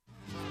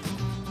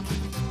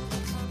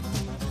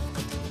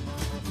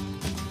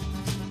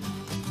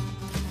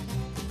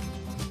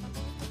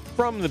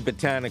From the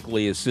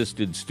botanically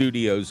assisted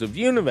studios of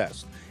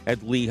Univest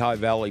at Lehigh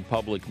Valley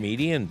Public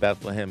Media in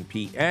Bethlehem,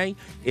 PA,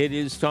 it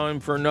is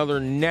time for another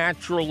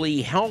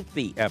naturally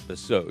healthy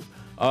episode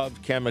of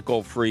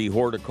chemical-free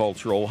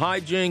horticultural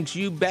hijinks.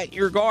 You bet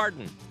your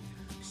garden.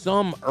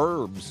 Some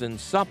herbs and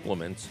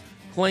supplements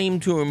claim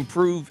to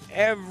improve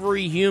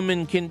every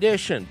human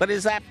condition, but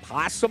is that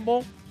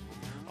possible?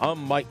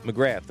 I'm Mike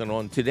McGrath, and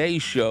on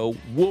today's show,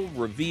 we'll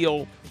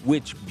reveal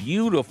which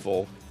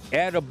beautiful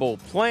edible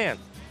plant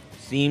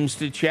seems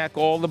to check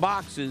all the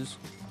boxes.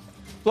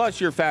 Plus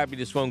your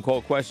fabulous phone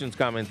call questions,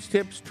 comments,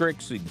 tips,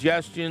 tricks,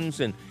 suggestions,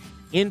 and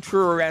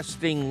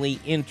interestingly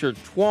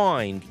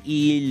intertwined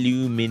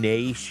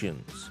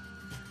illuminations.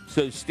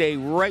 So stay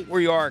right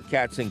where you are,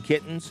 cats and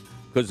kittens,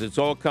 because it's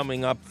all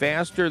coming up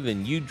faster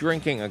than you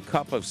drinking a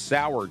cup of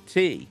sour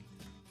tea.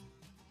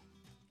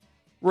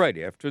 Right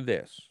after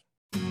this.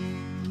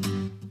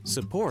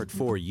 Support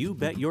for You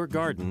Bet Your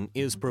Garden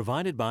is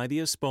provided by the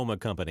Espoma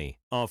Company,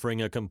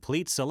 offering a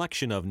complete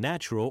selection of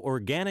natural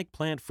organic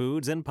plant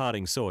foods and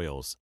potting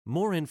soils.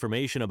 More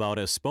information about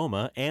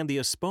Espoma and the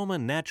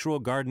Espoma Natural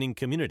Gardening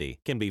Community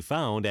can be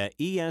found at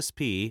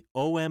espoma.com.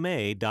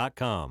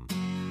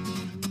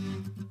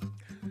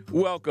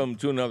 Welcome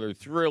to another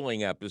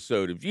thrilling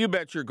episode of You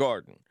Bet Your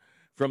Garden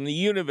from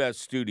the Univest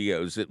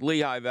studios at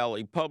Lehigh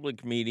Valley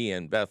Public Media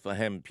in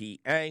Bethlehem,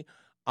 PA.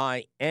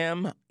 I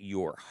am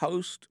your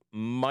host,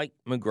 Mike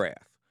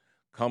McGrath.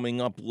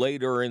 Coming up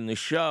later in the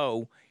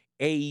show,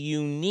 a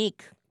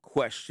unique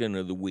question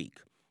of the week.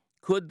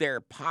 Could there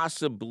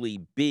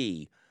possibly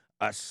be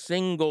a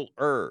single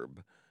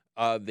herb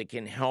that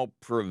can help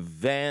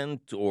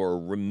prevent or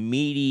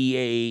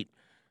remediate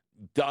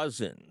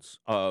dozens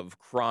of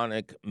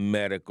chronic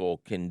medical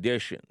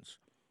conditions?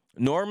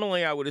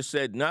 Normally, I would have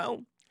said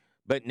no,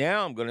 but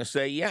now I'm going to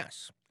say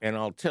yes, and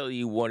I'll tell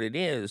you what it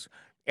is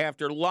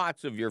after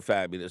lots of your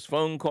fabulous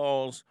phone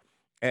calls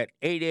at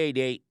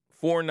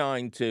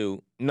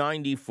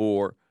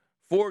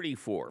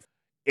 888-492-9444.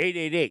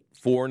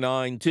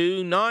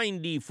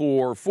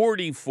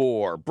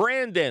 888-492-9444.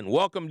 Brandon,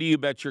 welcome to You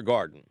Bet Your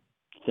Garden.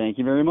 Thank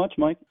you very much,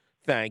 Mike.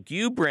 Thank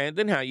you,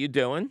 Brandon. How you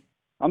doing?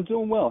 I'm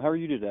doing well. How are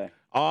you today?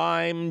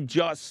 I'm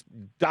just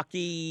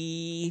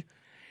ducky.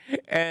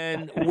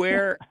 And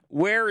where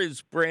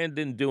is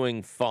Brandon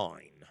doing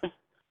fine?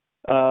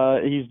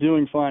 He's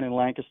doing fine in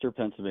Lancaster,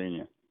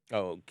 Pennsylvania.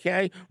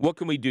 Okay. What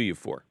can we do you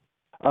for?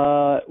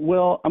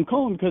 Well, I'm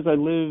calling because I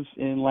live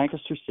in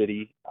Lancaster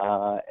City,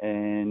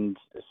 and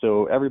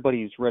so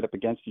everybody's right up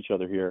against each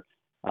other here.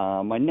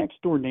 My next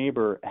door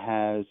neighbor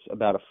has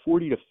about a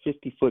 40 to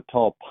 50 foot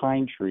tall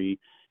pine tree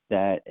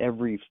that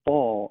every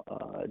fall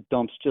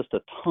dumps just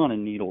a ton of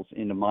needles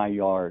into my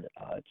yard.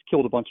 It's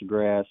killed a bunch of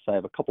grass. I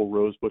have a couple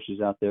rose bushes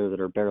out there that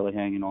are barely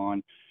hanging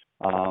on.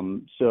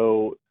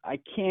 So I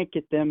can't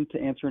get them to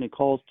answer any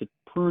calls to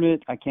prune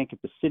it. I can't get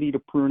the city to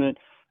prune it.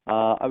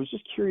 I was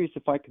just curious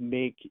if I could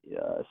make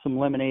some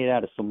lemonade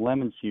out of some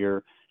lemons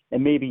here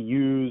and maybe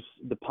use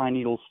the pine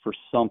needles for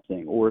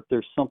something, or if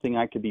there's something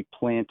I could be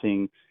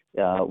planting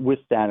with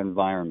that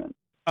environment.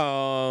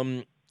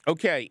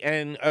 Okay,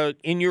 and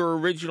in your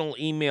original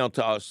email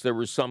to us, there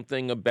was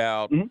something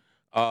about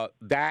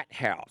that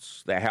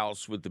house, the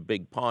house with the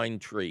big pine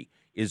tree,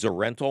 is a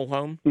rental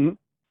home? Mm-hmm.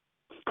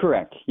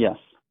 Correct, yes.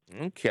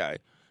 Okay.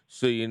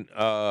 So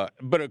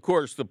but of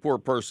course, the poor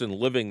person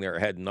living there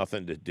had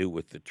nothing to do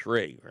with the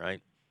tree,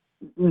 right?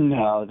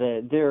 No, they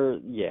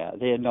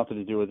had nothing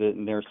to do with it,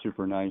 and they're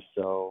super nice,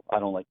 so I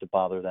don't like to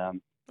bother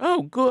them.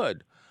 Oh,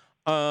 good.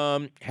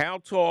 How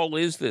tall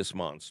is this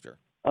monster?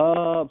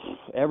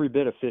 Every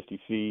bit of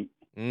 50 feet.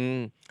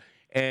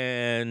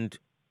 And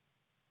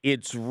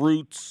its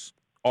roots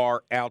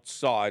are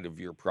outside of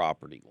your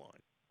property line.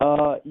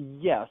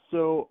 Yeah,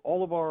 so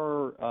all of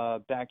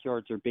our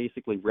backyards are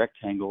basically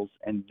rectangles,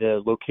 and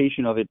the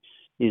location of it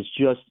is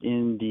just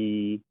in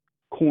the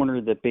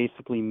corner that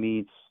basically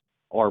meets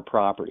our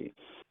property.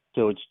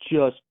 So it's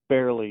just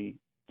barely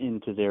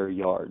into their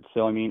yard.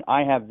 So, I mean,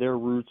 I have their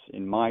roots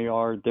in my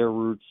yard. Their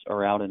roots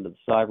are out into the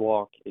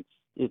sidewalk.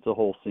 It's a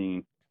whole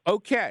scene.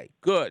 Okay,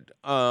 good.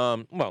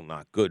 Well,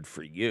 not good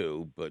for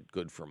you, but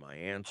good for my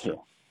answer.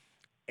 Yeah.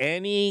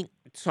 Any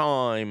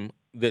time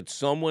that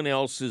someone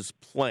else's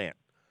plant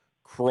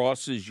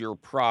crosses your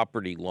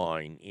property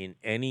line in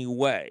any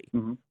way,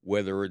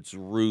 whether it's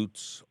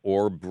roots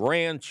or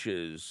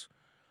branches,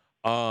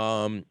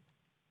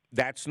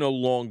 that's no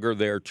longer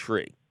their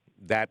tree,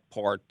 that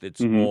part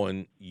that's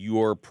on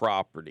your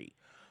property.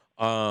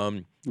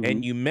 And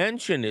you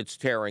mentioned it's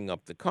tearing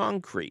up the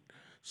concrete.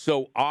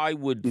 So I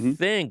would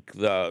think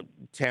the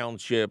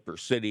township or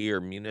city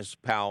or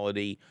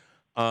municipality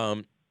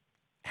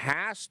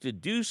has to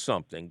do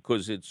something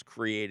because it's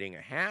creating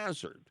a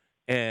hazard.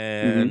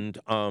 And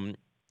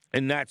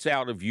that's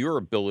out of your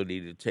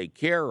ability to take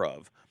care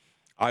of.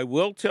 I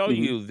will tell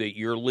you that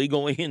you're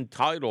legally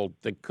entitled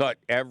to cut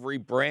every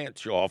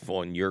branch off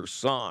on your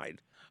side.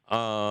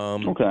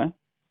 Okay.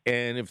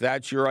 And if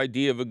that's your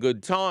idea of a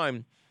good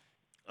time,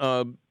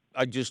 I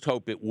just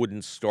hope it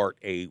wouldn't start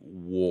a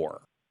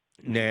war.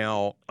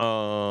 Now,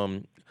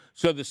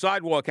 So the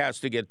sidewalk has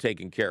to get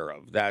taken care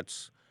of.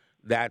 That's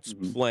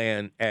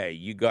plan A.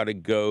 You got to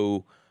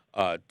go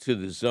to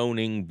the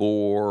zoning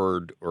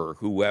board or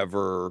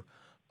whoever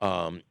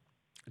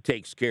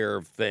takes care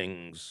of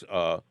things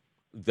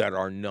that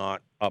are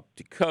not up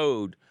to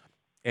code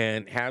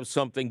and have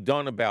something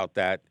done about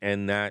that,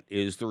 and that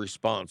is the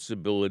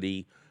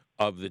responsibility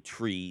of the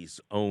tree's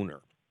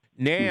owner.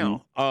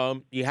 Now,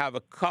 you have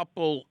a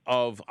couple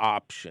of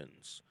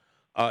options.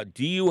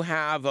 Do you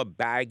have a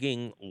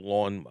bagging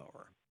lawnmower?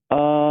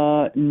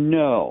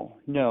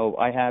 No.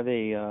 I have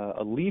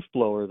a leaf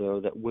blower though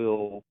that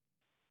will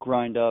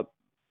grind up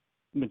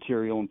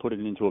material and put it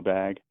into a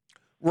bag.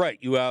 Right.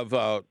 You have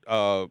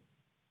a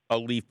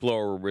leaf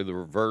blower with a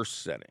reverse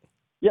setting.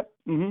 Yep.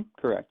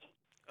 Correct.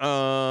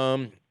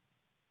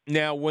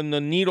 Now, when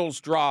the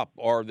needles drop,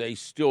 are they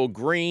still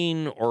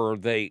green, or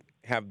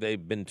have they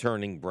been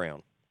turning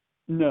brown?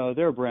 No,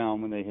 they're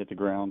brown when they hit the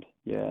ground.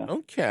 Yeah.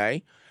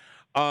 Okay.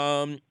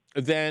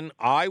 Then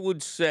I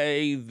would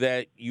say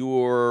that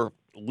your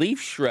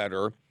leaf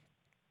shredder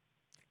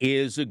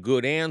is a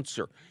good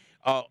answer.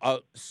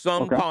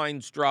 Some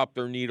pines drop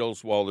their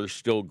needles while they're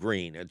still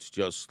green. It's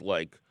just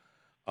like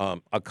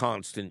a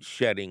constant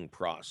shedding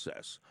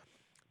process.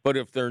 But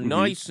if they're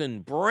nice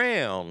and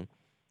brown,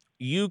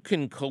 you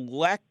can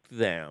collect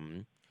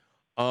them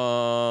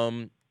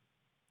on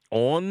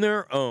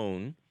their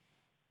own,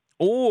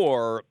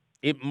 or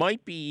it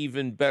might be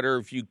even better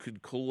if you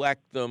could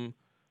collect them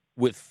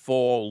with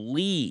fall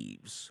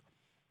leaves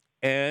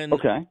and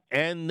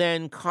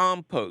then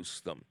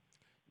compost them.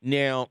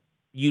 Now,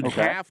 you'd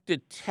have to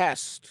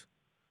test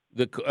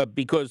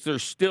because they're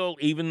still,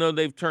 even though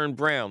they've turned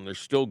brown, they're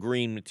still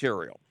green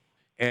material.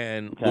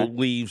 And the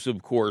leaves,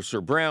 of course,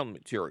 are brown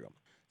material.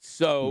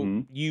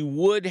 So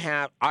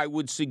I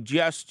would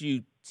suggest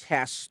you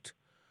test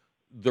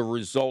the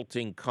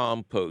resulting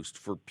compost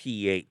for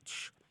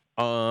pH.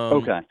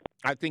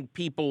 I think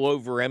people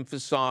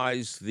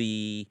overemphasize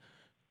the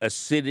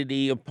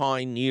acidity of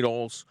pine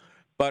needles,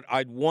 but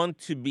I'd want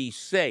to be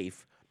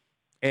safe.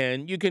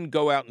 And you can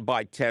go out and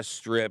buy test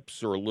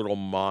strips or a little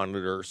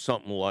monitor,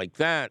 something like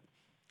that.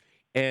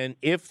 And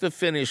if the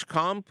finished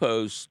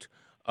compost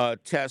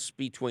tests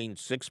between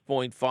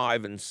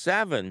 6.5 and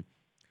 7,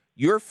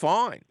 you're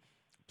fine.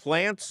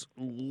 Plants,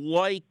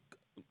 like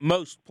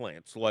most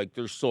plants, like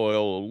their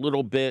soil a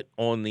little bit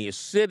on the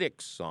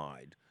acidic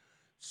side.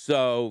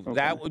 So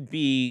that would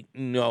be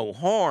no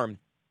harm.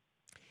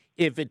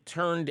 If it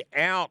turned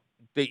out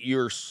that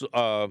your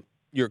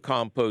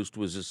compost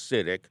was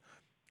acidic,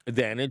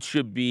 then it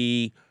should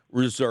be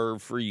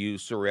reserved for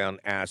use around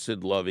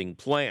acid-loving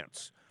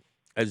plants,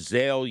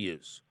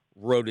 azaleas,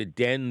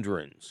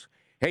 rhododendrons.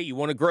 Hey, you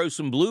want to grow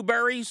some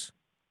blueberries?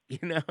 You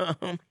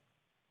know?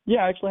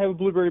 Yeah, I actually have a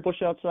blueberry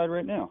bush outside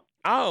right now.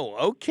 Oh,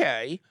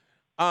 okay.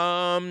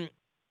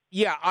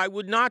 Yeah, I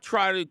would not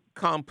try to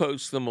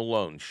compost them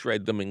alone,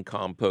 shred them and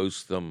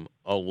compost them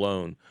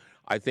alone.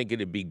 I think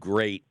it'd be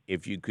great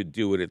if you could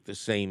do it at the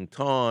same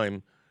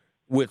time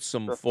with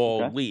some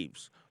fall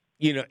leaves.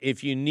 You know,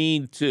 if you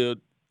need to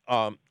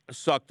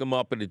suck them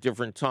up at a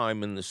different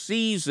time in the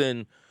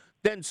season,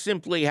 then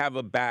simply have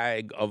a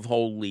bag of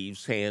whole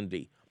leaves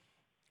handy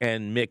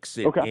and mix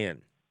it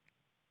in.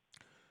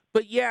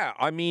 But yeah,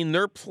 I mean,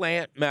 they're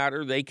plant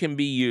matter. They can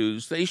be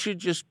used. They should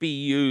just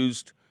be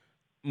used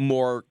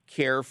more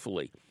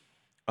carefully.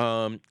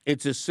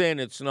 It's a sin.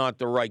 It's not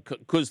the right,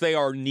 because they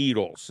are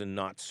needles and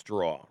not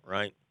straw,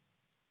 right?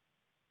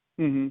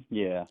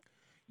 Yeah.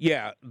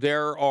 Yeah,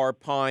 there are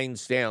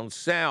pines down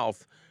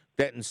south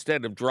that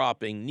instead of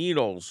dropping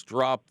needles,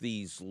 drop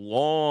these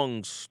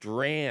long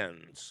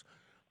strands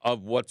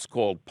of what's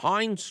called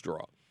pine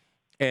straw.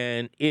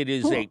 And it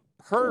is a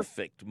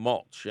perfect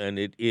mulch, and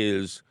it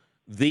is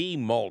the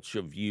mulch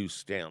of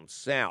use down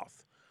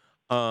south.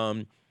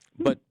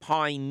 But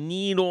pine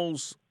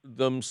needles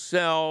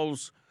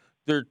themselves,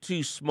 they're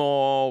too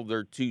small,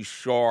 they're too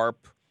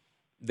sharp,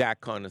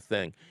 that kind of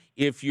thing.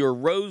 If your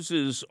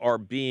roses are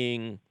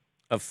being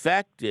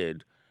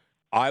affected,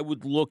 I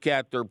would look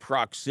at their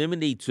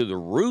proximity to the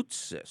root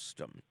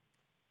system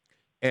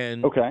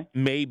and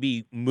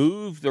maybe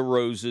move the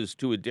roses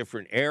to a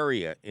different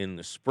area in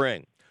the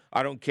spring.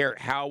 I don't care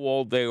how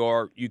old they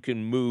are. You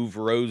can move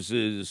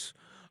roses,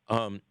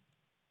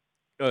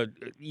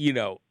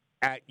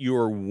 at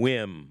your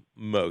whim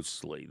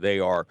mostly. They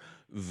are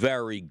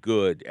very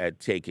good at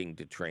taking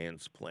to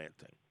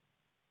transplanting.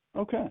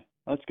 Okay.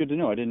 That's good to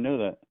know. I didn't know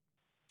that.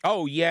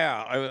 Oh,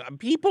 yeah.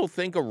 People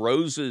think of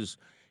roses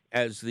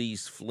as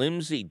these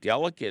flimsy,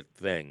 delicate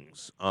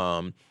things.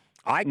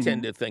 I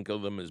tend to think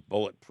of them as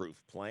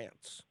bulletproof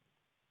plants.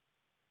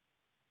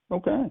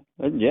 Okay.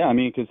 Yeah, I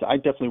mean, because I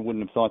definitely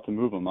wouldn't have thought to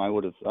move them. I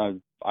would have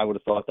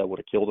thought that would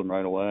have killed them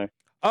right away.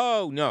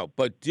 Oh, no,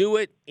 but do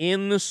it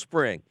in the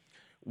spring.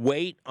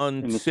 Wait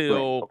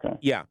until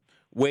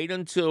wait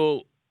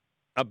until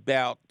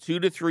about 2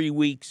 to 3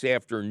 weeks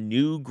after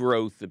new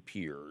growth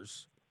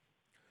appears.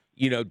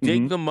 You know,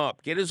 dig them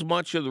up, get as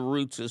much of the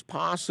roots as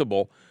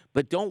possible,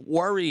 but don't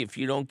worry if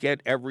you don't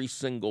get every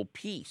single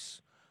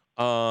piece.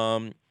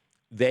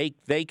 They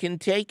can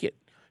take it.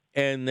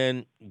 and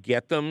then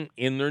get them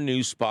in their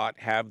new spot,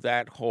 have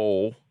that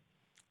hole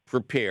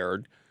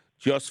prepared,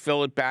 just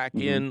fill it back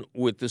in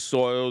with the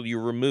soil you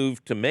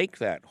removed to make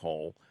that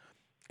hole,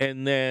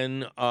 and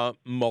then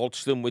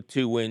mulch them with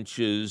 2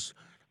 inches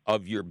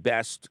of your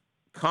best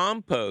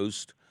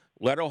compost.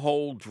 Let a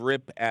hole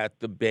drip at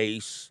the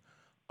base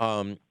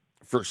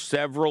for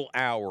several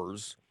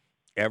hours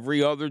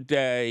every other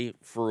day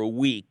for a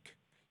week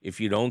if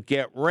you don't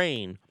get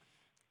rain,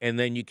 and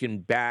then you can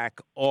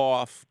back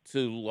off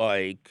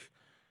to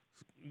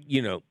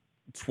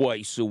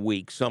twice a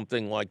week,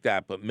 something like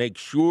that. But make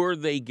sure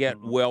they get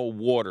well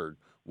watered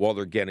while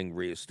they're getting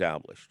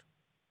reestablished.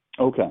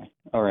 Okay.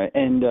 All right.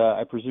 And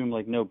I presume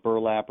no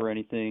burlap or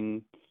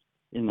anything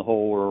in the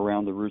hole or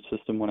around the root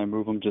system when I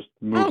move them, just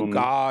move them. Oh,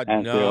 God,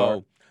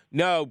 no.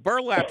 No,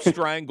 burlap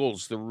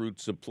strangles the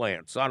roots of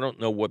plants. I don't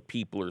know what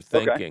people are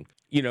thinking.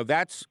 Okay.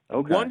 That's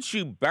once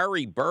you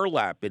bury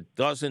burlap, it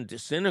doesn't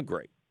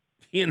disintegrate.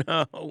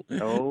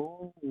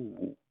 Oh.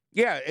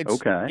 Yeah, it's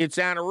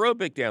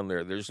anaerobic down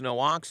there. There's no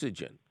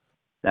oxygen.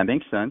 That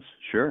makes sense.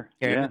 Sure.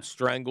 And it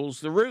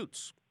strangles the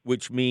roots,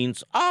 which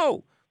means,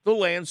 the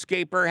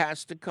landscaper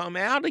has to come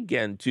out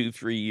again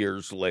 2-3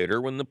 years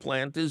later when the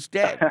plant is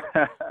dead.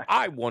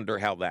 I wonder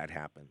how that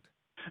happened.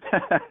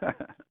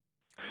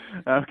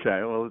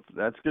 Okay, well,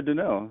 that's good to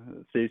know.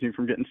 It saves me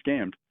from getting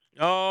scammed.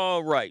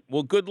 All right.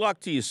 Well, good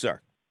luck to you,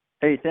 sir.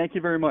 Hey, thank you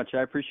very much.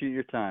 I appreciate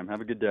your time.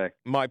 Have a good day.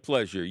 My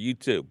pleasure. You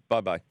too.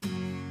 Bye-bye.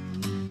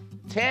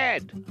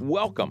 Ted,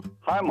 welcome.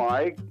 Hi,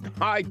 Mike.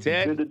 Hi,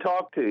 Ted. Good to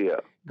talk to you.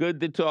 Good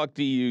to talk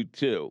to you,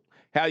 too.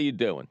 How you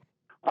doing?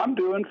 I'm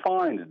doing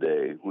fine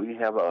today. We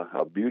have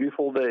a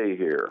beautiful day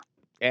here.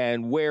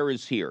 And where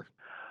is here?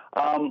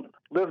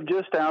 Live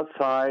just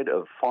outside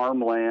of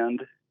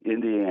Farmland,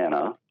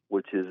 Indiana,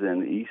 which is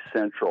in east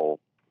central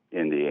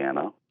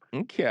Indiana.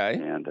 Okay.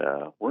 And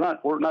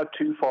we're not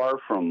too far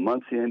from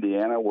Muncie,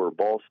 Indiana, where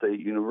Ball State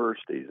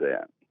University's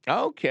at.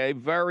 Okay,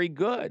 very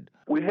good.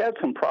 We had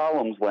some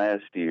problems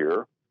last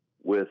year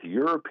with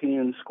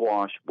European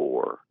squash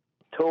borer.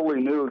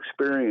 Totally new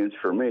experience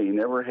for me.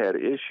 Never had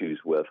issues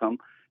with them.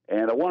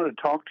 And I wanted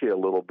to talk to you a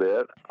little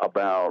bit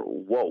about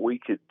what we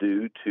could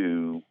do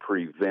to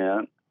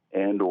prevent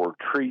and or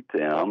treat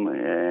them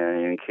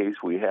in case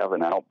we have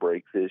an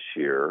outbreak this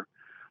year.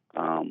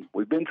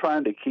 We've been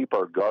trying to keep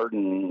our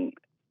garden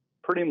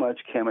pretty much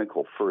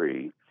chemical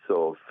free.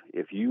 So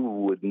if you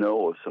would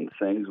know of some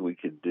things we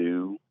could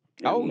do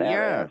in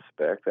that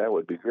aspect, that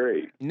would be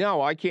great.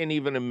 No, I can't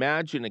even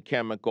imagine a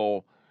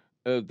chemical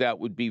that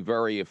would be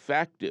very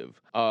effective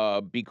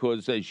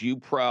because, as you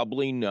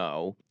probably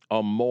know,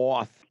 a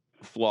moth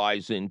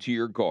flies into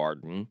your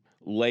garden,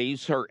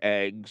 lays her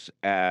eggs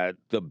at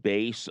the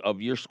base of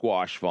your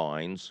squash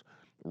vines,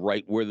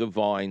 right where the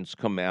vines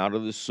come out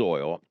of the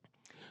soil.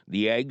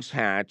 The eggs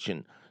hatch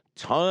and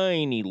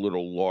tiny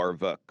little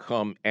larvae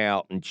come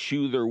out and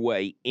chew their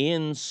way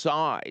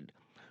inside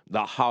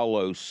the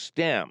hollow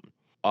stem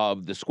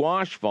of the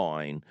squash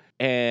vine,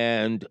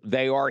 and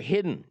they are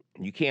hidden.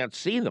 You can't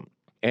see them.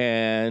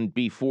 And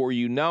before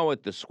you know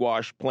it, the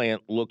squash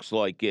plant looks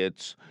like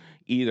it's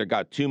either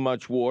got too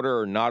much water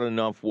or not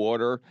enough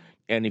water.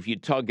 And if you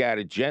tug at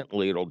it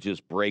gently, it'll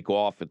just break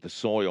off at the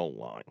soil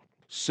line.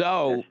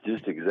 So that's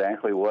just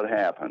exactly what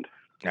happened.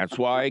 That's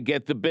why I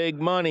get the big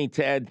money,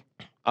 Ted.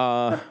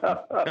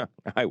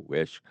 I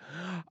wish.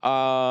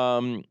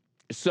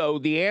 So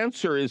the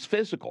answer is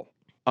physical.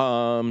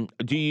 Do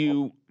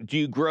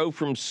you grow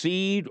from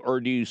seed or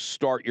do you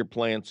start your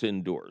plants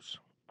indoors?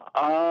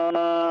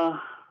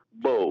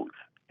 Both,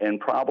 and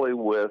probably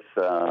with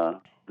the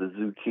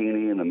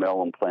zucchini and the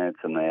melon plants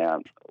and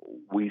that,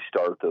 we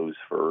start those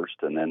first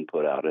and then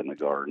put out in the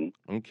garden.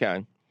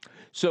 Okay.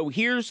 So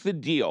here's the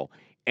deal.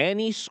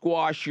 Any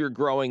squash you're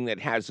growing that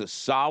has a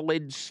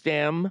solid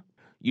stem,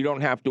 you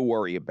don't have to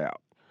worry about.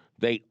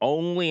 They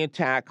only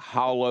attack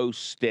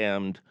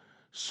hollow-stemmed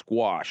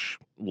squash,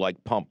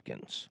 like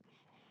pumpkins.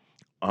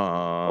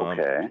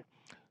 Okay.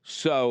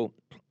 So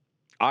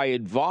I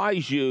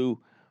advise you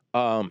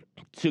to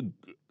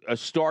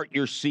start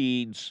your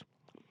seeds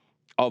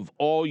of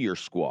all your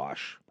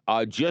squash,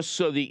 just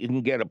so that you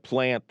can get a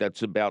plant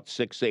that's about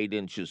 6-8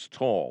 inches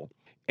tall.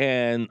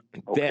 And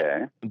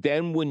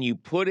then when you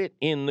put it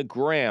in the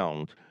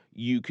ground,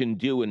 you can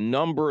do a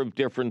number of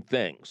different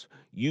things.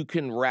 You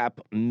can wrap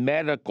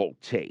medical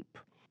tape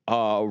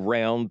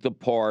around the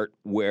part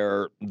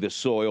where the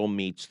soil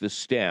meets the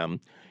stem,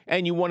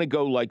 and you want to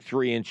go like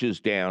 3 inches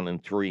down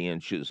and 3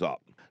 inches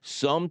up.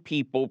 Some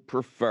people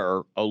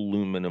prefer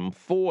aluminum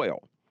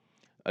foil.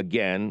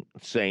 Again,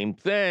 same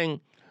thing.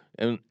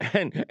 And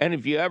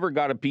if you ever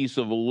got a piece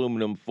of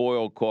aluminum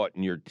foil caught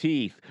in your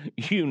teeth,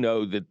 you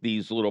know that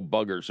these little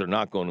buggers are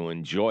not going to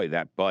enjoy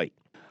that bite.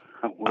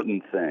 I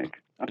wouldn't think.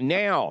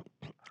 Now,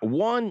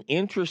 one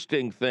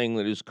interesting thing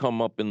that has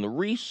come up in the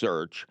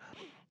research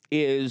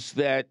is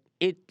that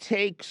it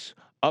takes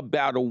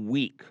about a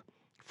week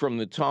from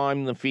the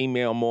time the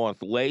female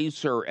moth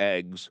lays her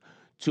eggs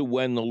to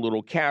when the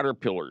little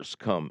caterpillars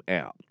come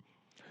out.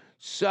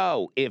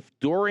 So if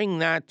during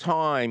that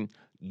time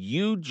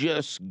you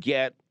just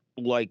get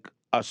like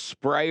a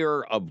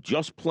sprayer of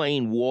just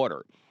plain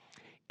water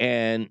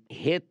and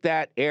hit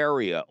that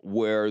area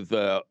where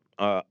the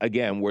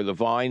where the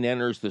vine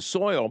enters the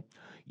soil,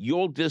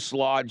 you'll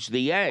dislodge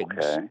the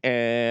eggs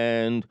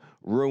and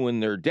ruin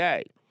their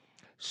day.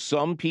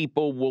 Some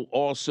people will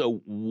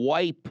also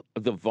wipe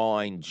the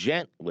vine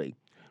gently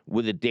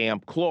with a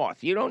damp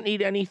cloth. You don't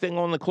need anything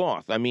on the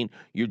cloth. I mean,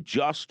 you're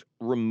just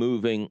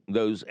removing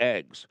those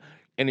eggs.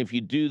 And if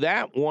you do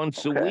that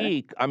once a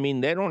week, I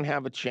mean, they don't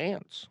have a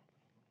chance.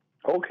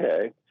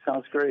 Okay,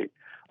 sounds great.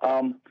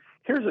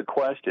 Here's a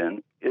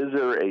question. Is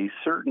there a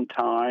certain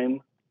time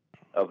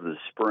of the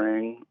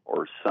spring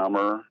or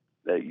summer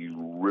that you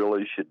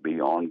really should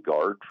be on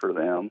guard for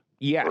them?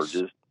 Yes. Or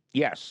just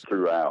yes.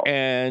 throughout?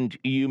 And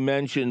you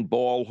mentioned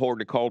Ball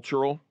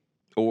Horticultural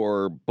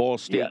or Ball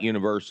State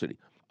University.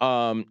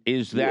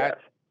 Is that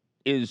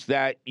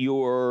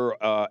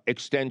your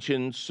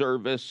extension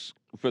service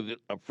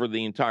for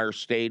the entire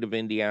state of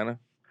Indiana?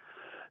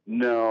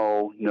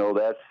 No,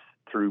 that's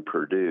through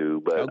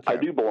Purdue, but I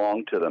do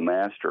belong to the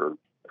Master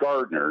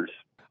Gardeners.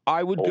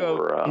 I would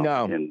go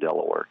in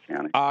Delaware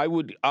County. I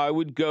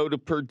would go to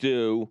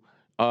Purdue,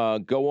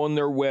 go on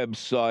their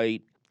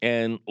website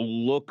and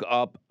look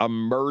up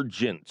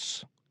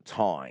emergence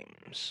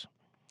times.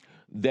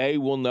 They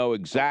will know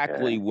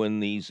exactly when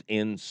these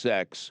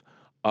insects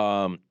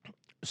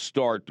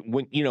start,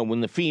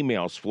 when the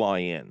females fly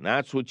in.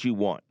 That's what you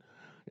want.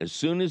 As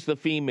soon as the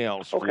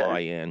females fly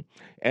in,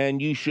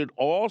 and you should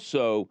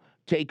also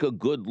take a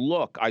good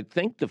look. I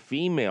think the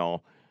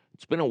female,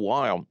 it's been a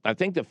while, I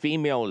think the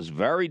female is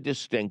very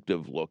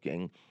distinctive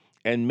looking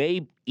and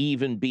may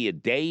even be a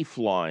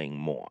day-flying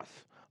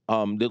moth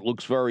that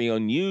looks very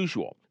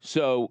unusual.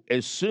 So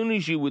as soon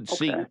as you would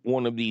see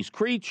one of these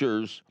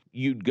creatures,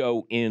 you'd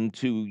go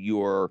into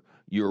your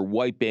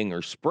wiping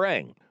or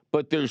spraying.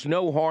 But there's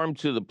no harm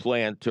to the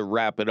plant to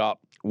wrap it up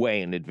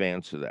way in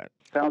advance of that.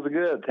 Sounds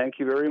good. Thank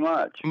you very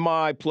much.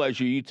 My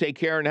pleasure. You take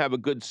care and have a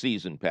good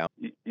season, pal.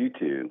 You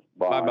too.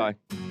 Bye. Bye-bye.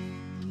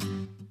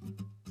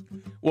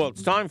 Well,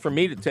 it's time for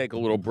me to take a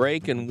little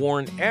break and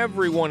warn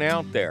everyone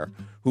out there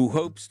who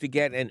hopes to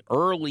get an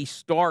early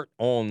start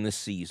on the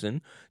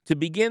season to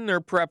begin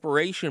their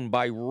preparation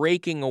by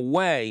raking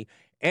away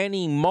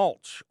any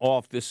mulch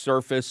off the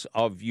surface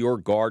of your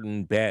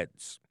garden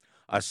beds.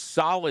 A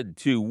solid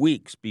 2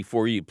 weeks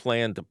before you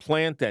plan to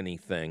plant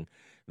anything,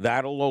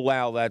 that'll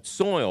allow that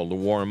soil to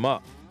warm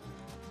up.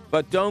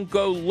 But don't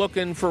go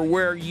looking for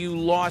where you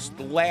lost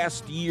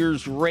last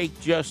year's rake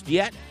just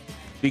yet,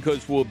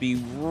 because we'll be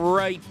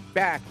right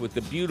back with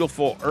the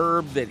beautiful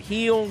herb that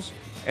heals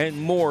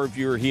and more of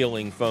your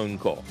healing phone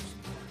calls.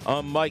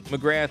 I'm Mike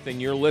McGrath,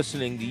 and you're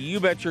listening to You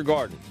Bet Your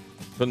Garden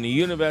from the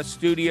Univest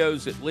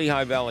Studios at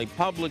Lehigh Valley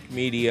Public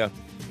Media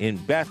in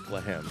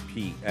Bethlehem,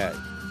 PA.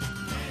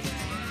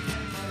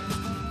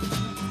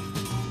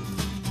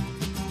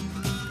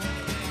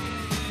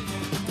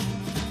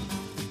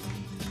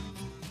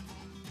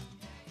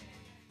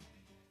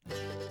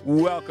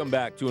 Welcome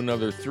back to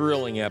another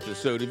thrilling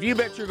episode of You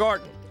Bet Your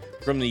Garden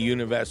from the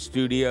Univest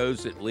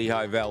Studios at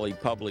Lehigh Valley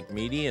Public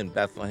Media in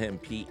Bethlehem,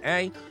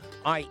 PA.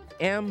 I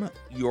am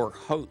your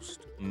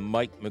host,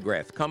 Mike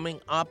McGrath. Coming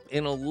up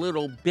in a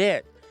little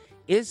bit,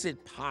 is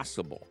it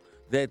possible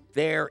that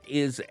there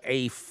is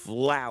a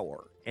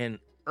flower, an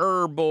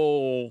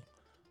herbal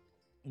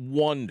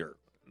wonder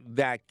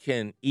that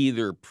can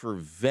either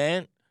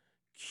prevent,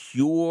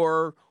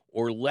 cure,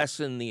 or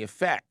lessen the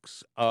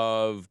effects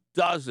of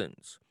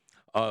dozens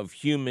of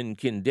human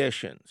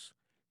conditions?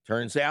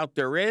 Turns out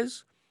there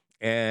is,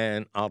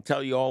 and I'll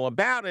tell you all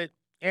about it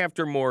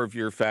after more of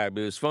your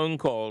fabulous phone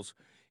calls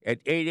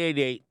at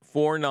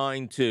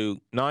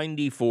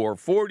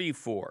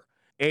 888-492-9444.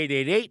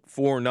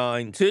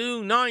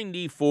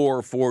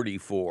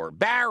 888-492-9444.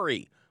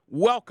 Barry,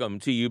 welcome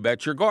to You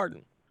Bet Your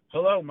Garden.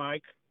 Hello,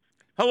 Mike.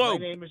 Hello. My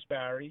name is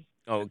Barry.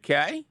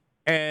 Okay.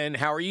 And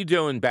how are you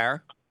doing,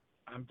 Barry?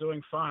 I'm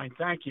doing fine,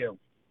 thank you.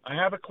 I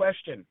have a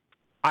question.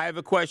 I have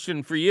a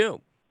question for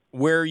you.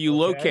 Where are you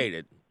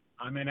located?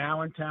 I'm in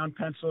Allentown,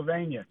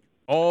 Pennsylvania.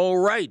 All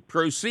right,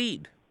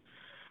 proceed.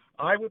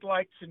 I would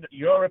like to know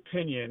your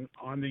opinion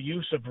on the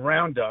use of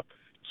Roundup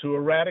to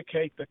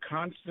eradicate the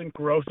constant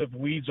growth of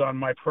weeds on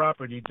my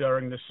property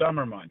during the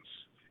summer months.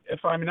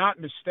 If I'm not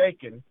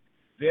mistaken,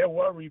 there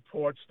were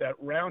reports that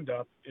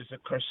Roundup is a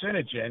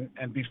carcinogen,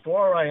 and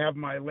before I have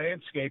my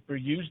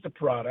landscaper use the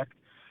product,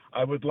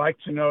 I would like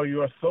to know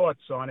your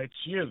thoughts on its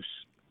use.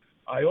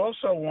 I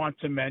also want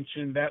to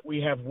mention that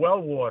we have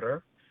well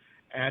water,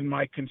 and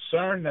my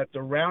concern that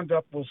the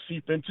Roundup will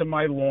seep into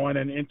my lawn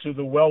and into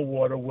the well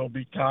water will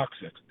be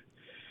toxic.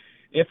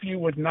 If you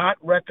would not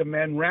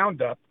recommend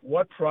Roundup,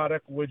 what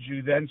product would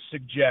you then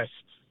suggest?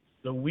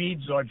 The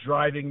weeds are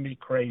driving me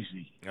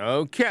crazy.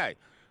 Okay.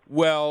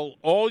 Well,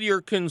 all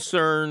your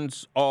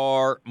concerns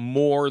are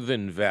more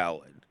than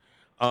valid.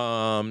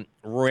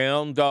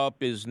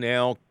 Roundup is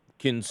now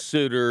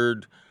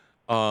considered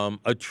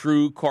a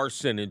true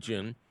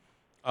carcinogen.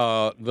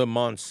 The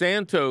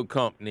Monsanto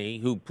company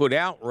who put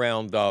out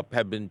Roundup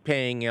have been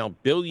paying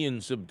out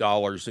billions of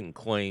dollars in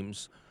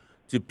claims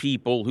to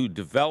people who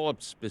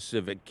develop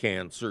specific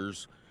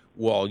cancers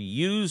while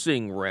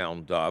using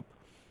Roundup.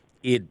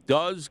 It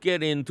does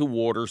get into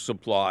water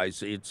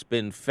supplies. It's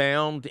been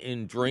found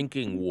in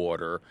drinking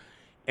water,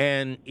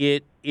 and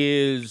it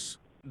is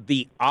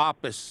the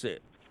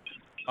opposite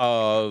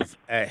of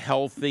a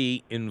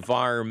healthy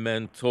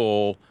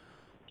environmental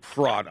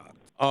product.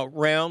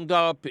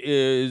 Roundup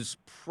is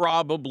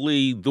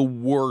probably the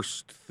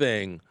worst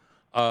thing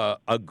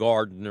a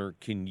gardener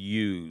can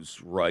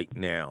use right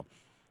now.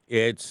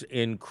 It's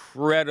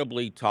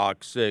incredibly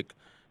toxic.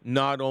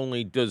 Not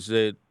only does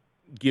it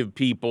give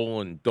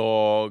people and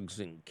dogs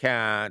and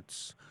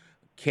cats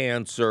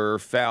cancer,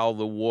 foul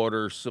the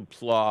water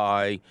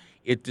supply,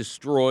 it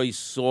destroys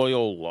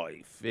soil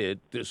life, it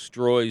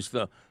destroys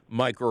the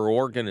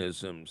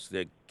microorganisms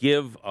that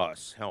give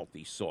us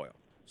healthy soil.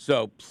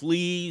 So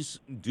please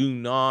do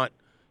not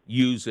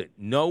use it.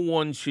 No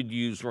one should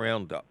use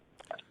Roundup.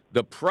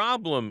 The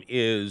problem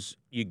is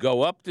you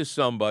go up to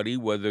somebody,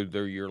 whether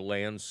they're your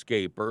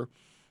landscaper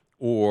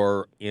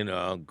or in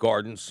a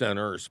garden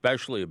center,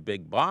 especially a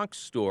big box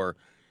store,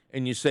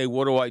 and you say,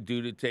 what do I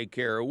do to take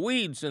care of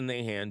weeds? And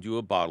they hand you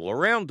a bottle of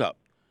Roundup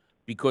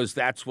because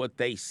that's what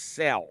they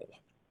sell.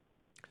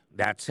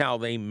 That's how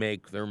they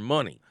make their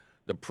money.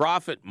 The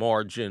profit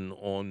margin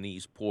on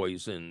these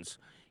poisons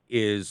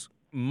is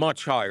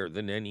much higher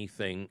than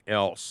anything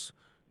else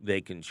they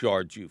can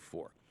charge you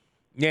for.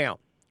 Now,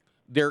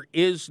 there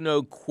is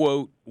no,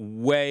 quote,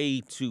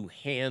 way to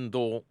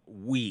handle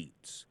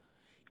weeds.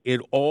 It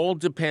all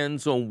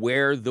depends on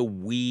where the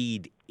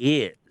weed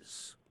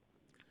is.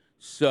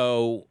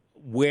 So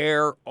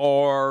where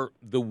are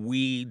the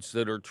weeds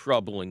that are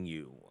troubling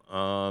you?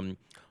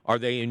 Are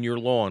they in your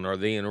lawn? Are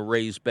they in a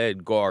raised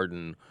bed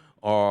garden?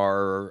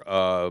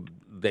 Are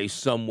they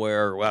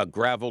somewhere,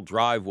 gravel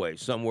driveway,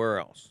 somewhere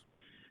else?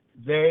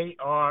 They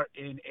are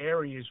in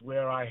areas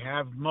where I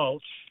have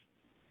mulch,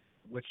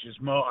 which is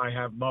I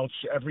have mulch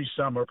every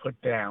summer put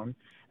down,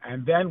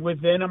 and then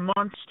within a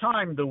month's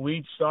time, the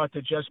weeds start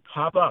to just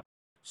pop up.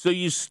 So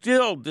you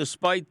still,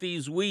 despite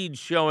these weeds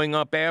showing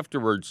up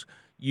afterwards,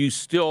 you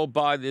still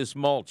buy this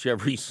mulch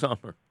every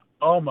summer?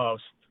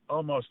 Almost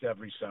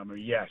every summer,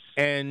 yes.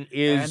 And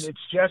it's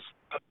just...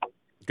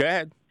 Go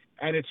ahead.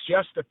 And it's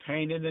just a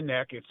pain in the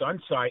neck. It's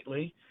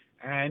unsightly,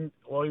 and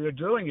all you're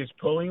doing is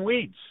pulling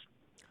weeds.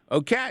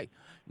 Okay.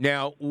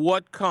 Now,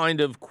 what kind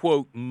of,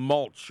 quote,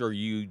 mulch are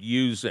you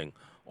using?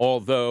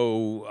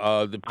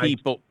 Although the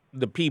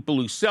people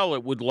who sell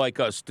it would like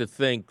us to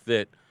think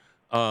that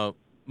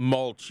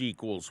mulch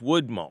equals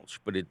wood mulch,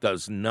 but it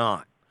does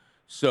not.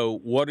 So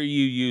what are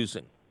you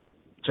using?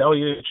 Tell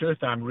you the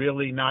truth, I'm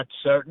really not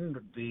certain.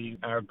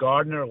 Our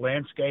gardener,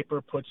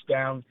 landscaper, puts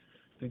down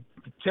the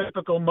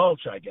typical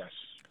mulch, I guess.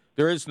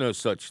 There is no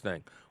such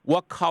thing.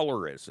 What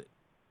color is it?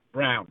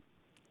 Brown.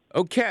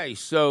 Okay,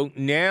 so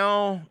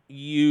now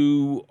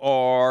you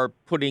are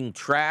putting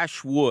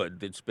trash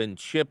wood that's been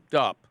chipped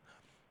up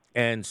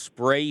and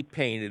spray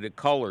painted a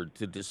color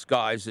to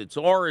disguise its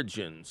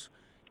origins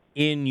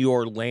in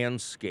your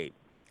landscape.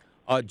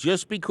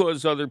 Just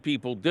because other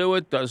people do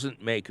it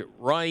doesn't make it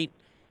right,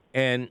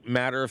 and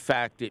matter of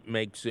fact, it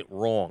makes it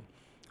wrong.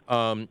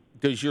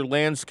 Does your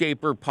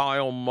landscaper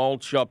pile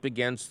mulch up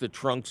against the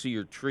trunks of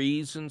your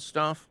trees and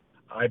stuff?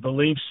 I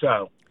believe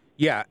so.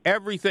 Yeah,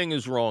 everything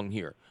is wrong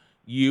here.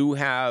 You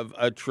have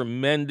a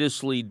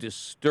tremendously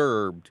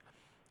disturbed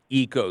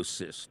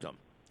ecosystem.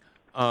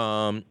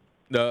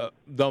 The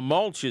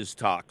mulch is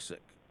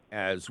toxic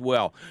as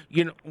well.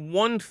 You know,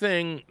 one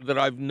thing that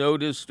I've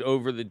noticed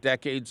over the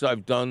decades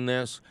I've done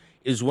this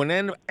is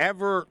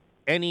whenever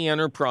any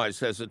enterprise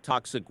has a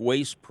toxic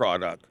waste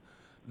product,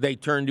 they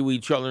turn to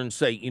each other and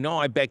say,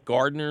 I bet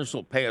gardeners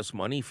will pay us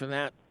money for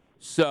that.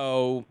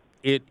 So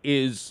it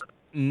is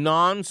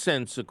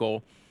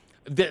nonsensical.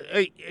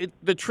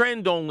 The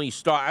trend only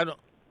started,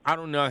 I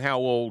don't know how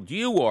old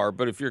you are,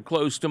 but if you're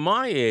close to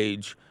my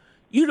age,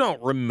 you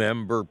don't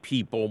remember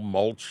people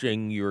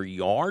mulching your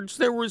yards.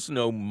 There was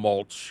no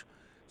mulch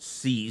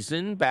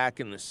season back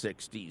in the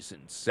 60s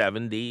and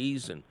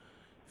 70s and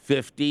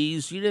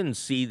 50s. You didn't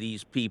see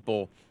these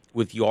people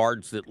with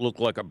yards that looked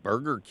like a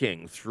Burger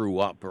King threw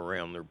up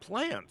around their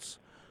plants.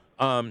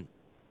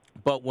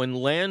 But when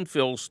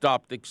landfills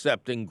stopped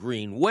accepting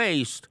green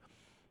waste,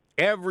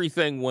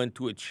 everything went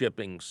to a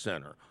chipping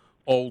center.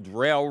 Old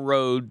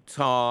railroad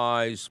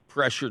ties,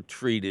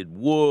 pressure-treated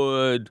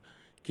wood,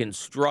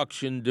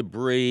 construction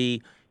debris,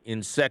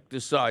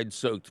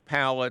 insecticide-soaked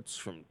pallets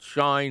from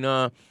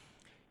China,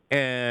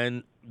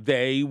 and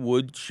they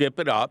would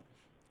chip it up,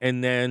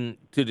 and then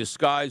to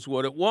disguise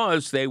what it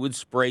was, they would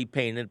spray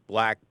paint it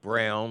black,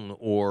 brown,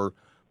 or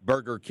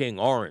Burger King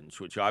orange,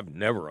 which I've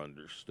never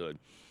understood.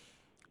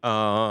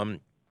 Now,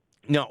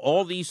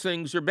 all these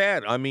things are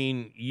bad. I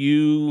mean,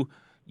 you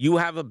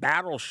have a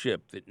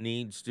battleship that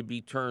needs to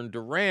be turned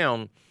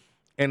around,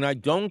 and I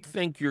don't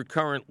think your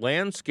current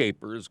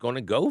landscaper is going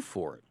to go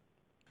for it.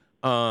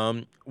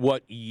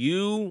 What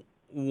you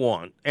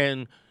want,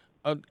 and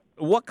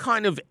what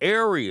kind of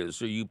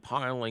areas are you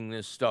piling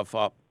this stuff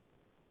up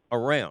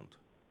around?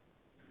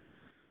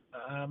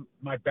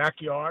 My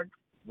backyard,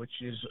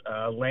 which is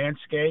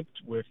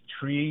landscaped with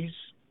trees,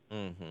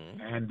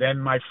 Mm-hmm. and then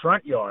my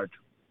front yard,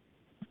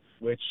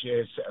 which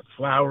is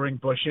flowering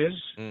bushes,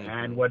 Mm-hmm.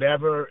 and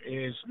whatever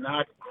is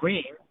not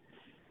green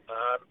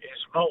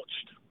is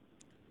mulched.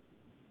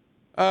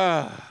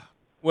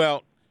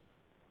 Well,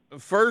 the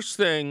first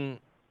thing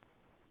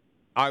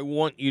I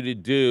want you to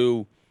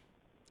do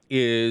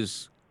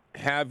is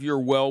have your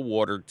well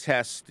water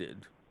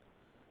tested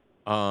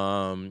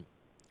for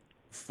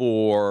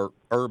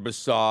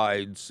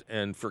herbicides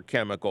and for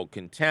chemical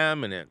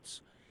contaminants.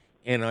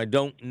 And I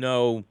don't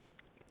know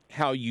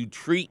how you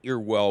treat your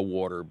well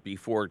water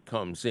before it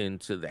comes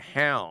into the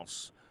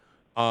house,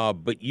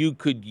 but you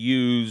could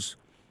use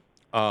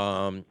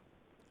a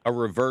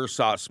reverse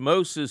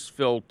osmosis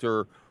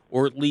filter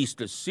or at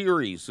least a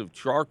series of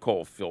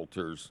charcoal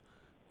filters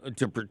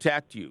to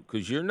protect you,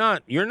 because you're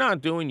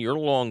not doing your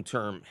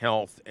long-term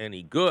health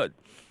any good.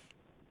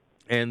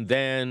 And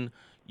then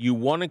you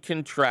want to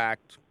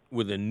contract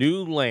with a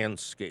new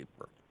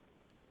landscaper.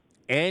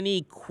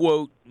 Any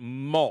quote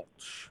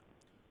mulch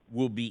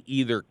will be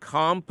either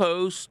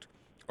compost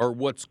or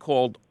what's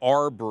called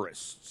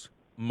arborist's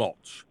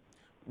mulch,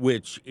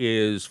 which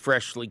is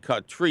freshly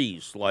cut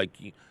trees like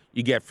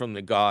you get from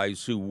the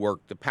guys who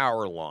work the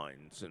power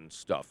lines and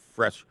stuff,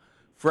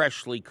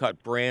 freshly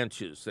cut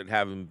branches that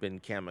haven't been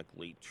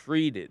chemically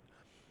treated.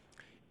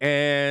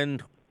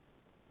 And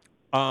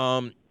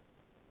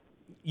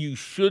you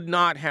should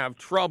not have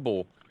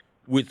trouble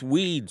with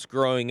weeds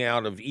growing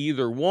out of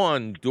either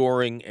one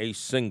during a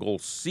single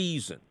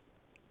season.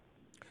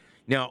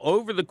 Now,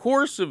 over the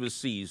course of a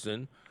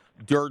season,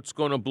 dirt's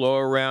going to blow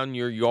around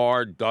your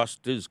yard,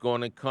 dust is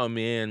going to come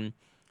in,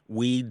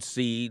 weed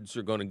seeds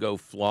are going to go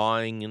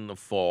flying in the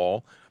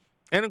fall.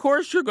 And, of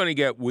course, you're going to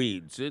get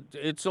weeds.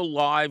 It's a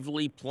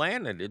lively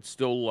planet. It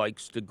still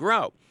likes to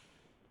grow.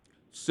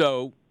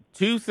 So,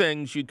 two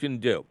things you can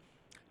do.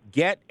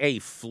 Get a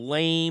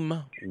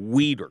flame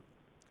weeder,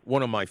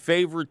 one of my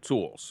favorite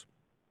tools.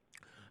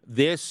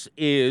 This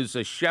is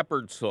a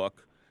shepherd's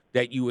hook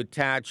that you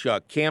attach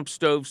a camp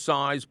stove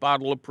size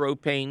bottle of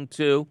propane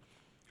to,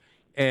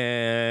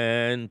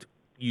 and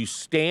you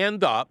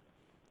stand up,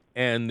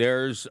 and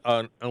there's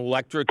an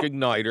electric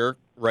igniter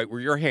right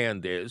where your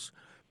hand is,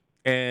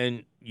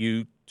 and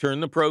you turn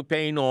the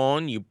propane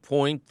on, you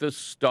point the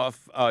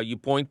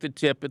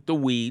tip at the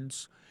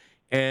weeds,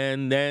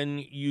 and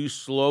then you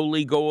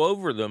slowly go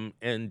over them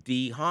and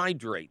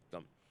dehydrate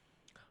them.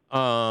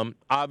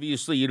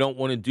 Obviously, you don't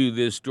want to do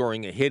this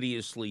during a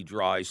hideously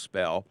dry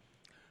spell,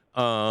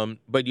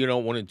 but you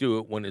don't want to do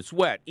it when it's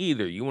wet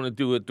either. You want to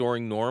do it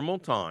during normal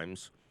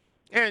times.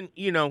 And,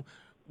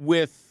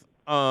 with,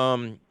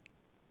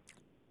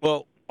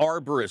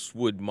 arborist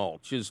wood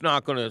mulch is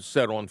not going to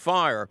set on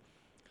fire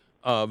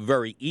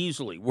very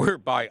easily,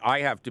 whereby I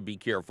have to be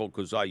careful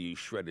because I use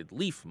shredded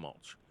leaf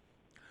mulch.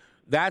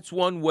 That's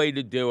one way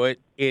to do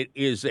it. It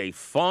is a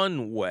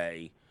fun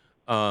way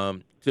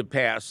to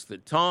pass the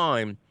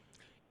time.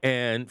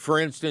 And, for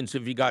instance,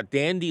 if you got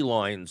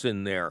dandelions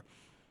in there,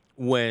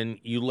 when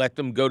you let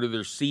them go to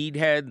their seed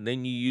head and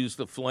then you use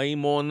the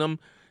flame on them,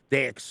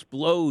 they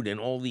explode in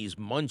all these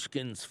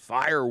Munchkins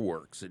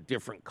fireworks at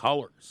different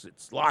colors.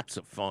 It's lots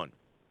of fun.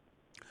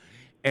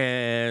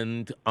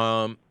 And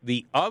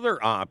the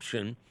other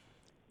option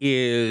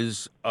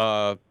is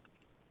a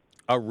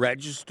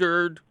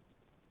registered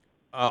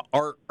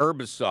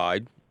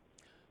herbicide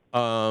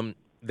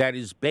that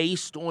is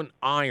based on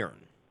iron.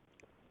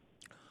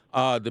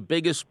 The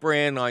biggest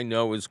brand I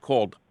know is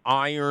called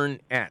Iron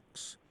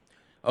X.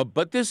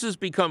 But this has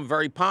become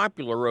very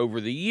popular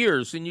over the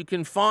years, and you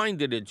can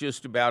find it at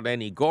just about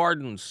any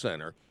garden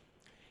center.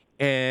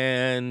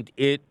 And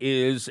it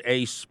is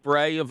a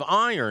spray of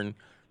iron.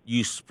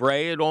 You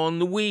spray it on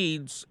the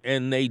weeds,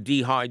 and they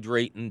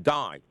dehydrate and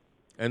die.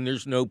 And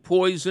there's no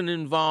poison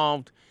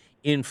involved.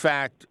 In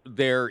fact,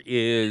 there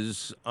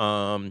is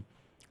some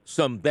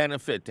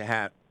benefit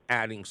to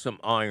adding some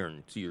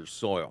iron to your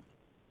soil.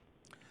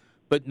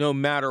 But no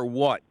matter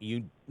what,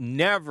 you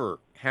never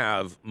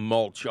have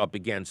mulch up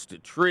against a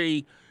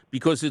tree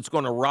because it's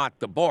going to rot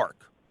the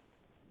bark.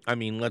 I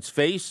mean, let's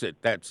face it,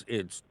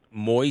 it's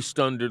moist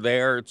under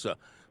there. It's a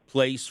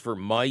place for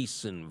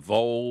mice and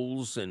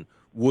voles and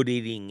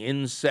wood-eating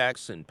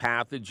insects and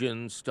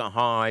pathogens to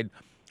hide.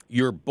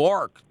 Your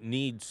bark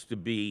needs to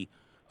be,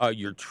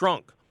 your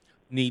trunk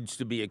needs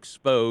to be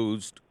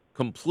exposed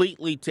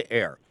completely to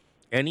air.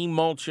 Any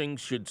mulching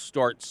should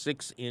start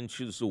 6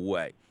 inches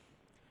away.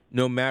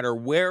 No matter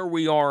where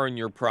we are on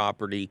your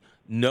property,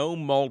 no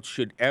mulch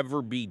should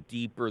ever be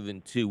deeper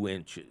than 2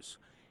 inches.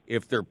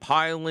 If they're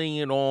piling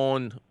it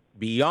on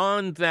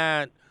beyond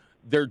that,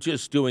 they're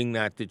just doing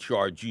that to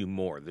charge you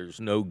more. There's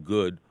no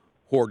good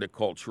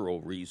horticultural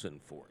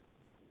reason for it.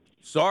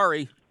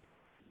 Sorry.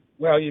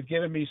 Well, you've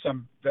given me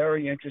some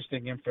very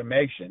interesting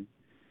information.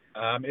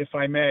 If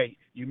I may,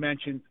 you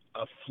mentioned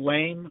a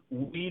flame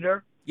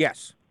weeder.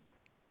 Yes.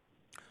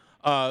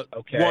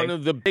 Okay. One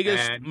of the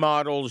biggest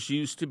models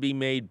used to be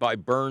made by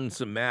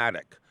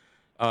Burns-O-Matic,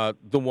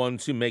 the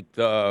ones who make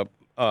the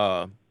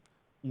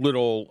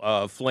little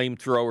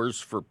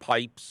flamethrowers for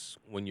pipes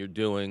when you're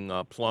doing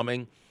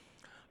plumbing.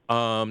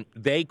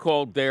 They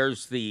called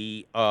theirs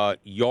the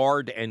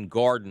yard and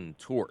garden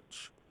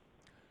torch.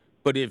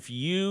 But if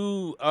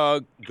you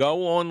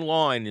go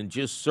online and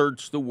just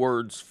search the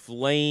words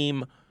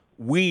flame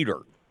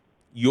weeder,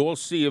 you'll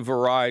see a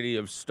variety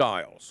of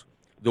styles.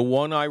 The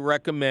one I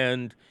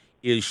recommend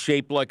is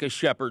shaped like a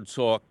shepherd's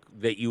hook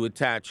that you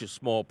attach a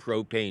small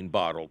propane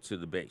bottle to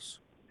the base.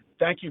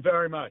 Thank you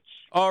very much.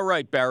 All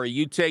right, Barry,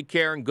 you take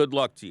care and good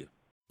luck to you.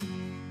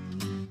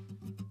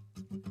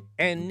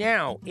 And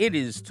now it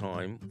is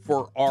time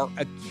for our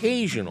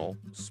occasional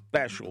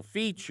special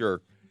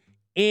feature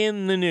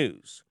in the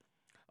news.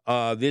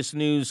 This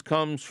news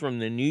comes from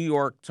the New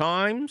York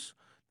Times.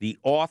 The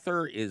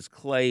author is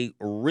Clay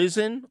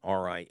Risen,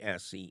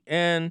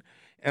 R-I-S-E-N,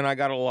 and I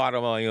got a lot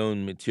of my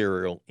own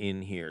material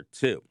in here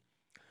too.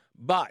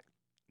 But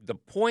the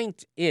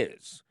point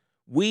is,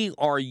 we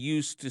are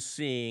used to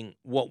seeing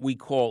what we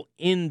call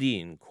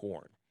Indian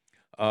corn,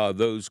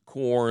 those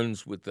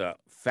corns with the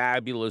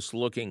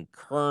fabulous-looking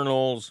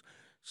kernels.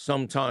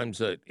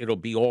 Sometimes it'll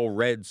be all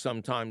red,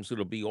 sometimes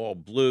it'll be all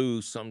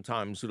blue,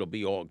 sometimes it'll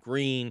be all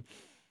green.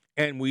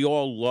 And we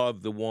all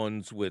love the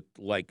ones with,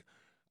 like,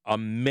 a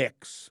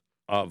mix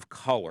of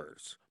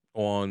colors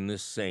on the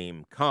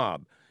same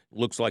cob.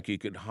 Looks like you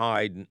could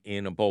hide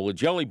in a bowl of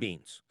jelly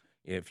beans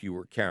if you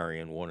were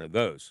carrying one of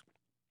those.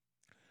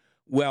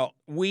 Well,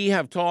 we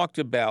have talked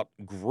about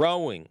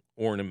growing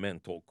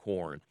ornamental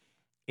corn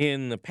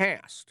in the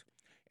past,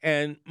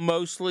 and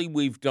mostly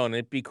we've done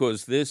it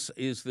because this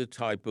is the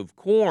type of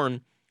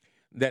corn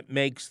that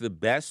makes the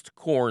best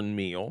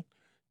cornmeal,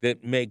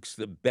 that makes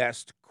the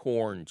best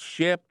corn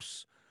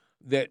chips,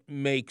 that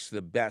makes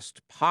the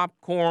best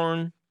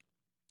popcorn.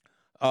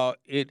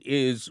 It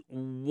is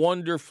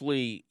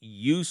wonderfully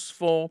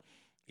useful.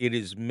 It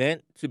is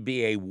meant to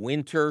be a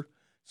winter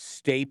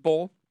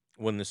staple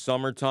when the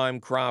summertime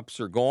crops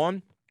are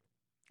gone,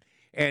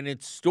 and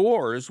it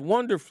stores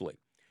wonderfully.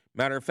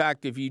 Matter of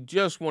fact, if you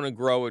just want to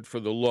grow it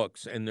for the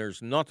looks, and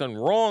there's nothing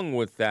wrong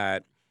with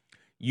that,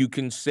 you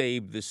can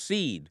save the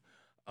seed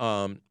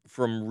from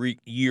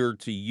year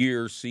to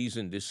year,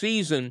 season to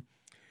season,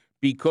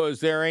 because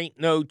there ain't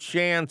no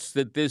chance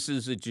that this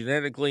is a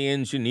genetically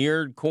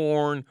engineered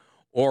corn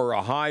or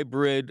a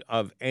hybrid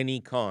of any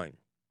kind.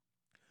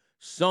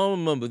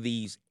 Some of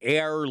these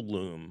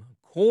heirloom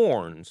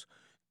corns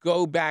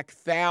go back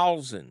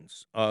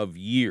thousands of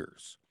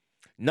years,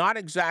 not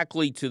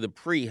exactly to the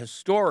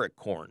prehistoric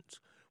corns,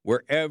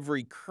 where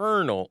every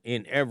kernel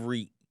in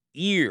every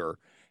ear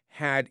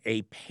had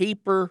a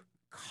paper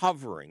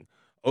covering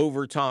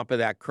over top of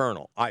that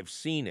kernel. I've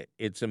seen it.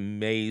 It's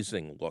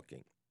amazing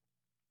looking.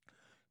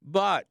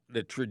 But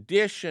the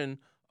tradition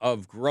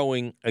of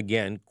growing,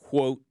 again,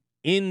 quote,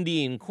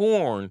 Indian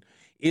corn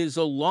is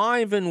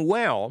alive and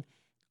well,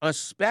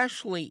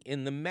 especially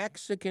in the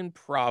Mexican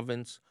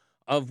province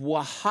of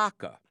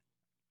Oaxaca,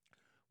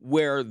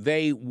 where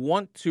they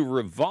want to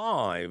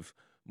revive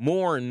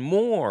more and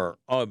more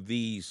of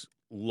these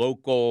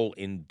local,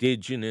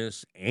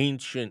 indigenous,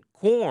 ancient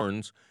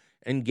corns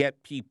and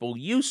get people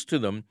used to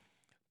them.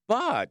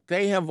 But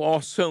they have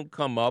also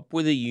come up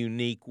with a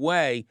unique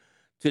way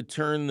to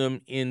turn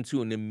them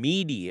into an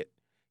immediate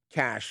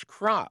cash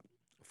crop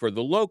for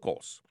the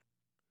locals.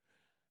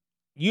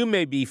 You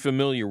may be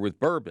familiar with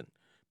bourbon,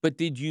 but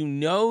did you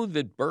know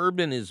that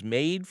bourbon is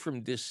made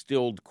from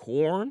distilled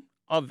corn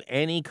of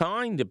any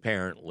kind,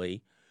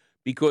 apparently,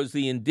 because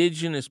the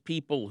indigenous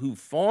people who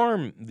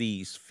farm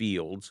these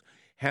fields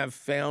have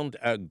found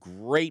a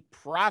great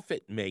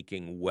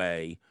profit-making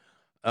way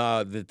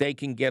that they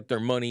can get their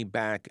money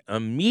back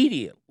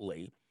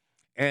immediately.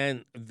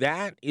 And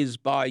that is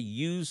by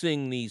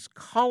using these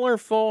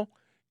colorful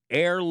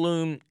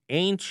heirloom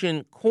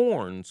ancient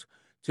corns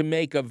to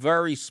make a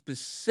very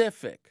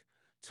specific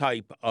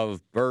type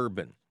of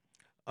bourbon.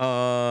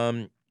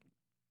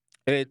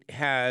 It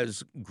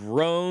has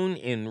grown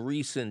in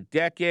recent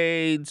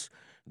decades.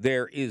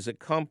 There is a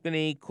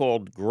company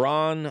called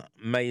Gran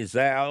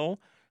Maizal,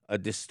 a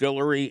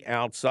distillery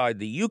outside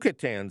the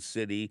Yucatan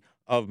city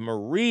of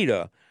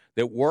Merida,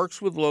 that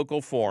works with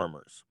local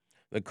farmers.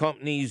 The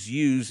companies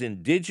use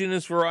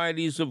indigenous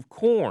varieties of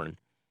corn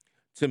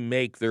to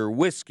make their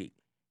whiskey.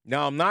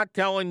 Now, I'm not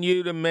telling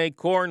you to make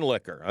corn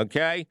liquor,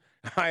 okay?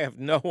 I have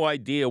no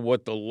idea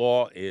what the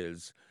law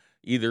is,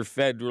 either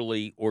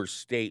federally or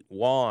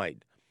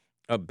statewide,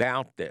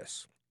 about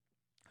this.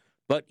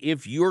 But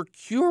if you're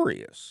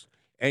curious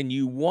and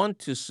you want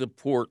to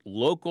support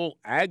local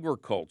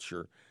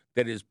agriculture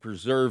that is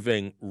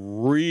preserving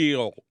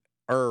real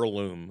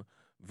heirloom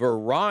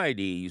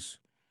varieties,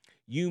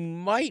 you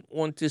might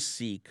want to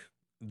seek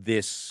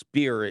this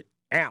spirit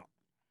out.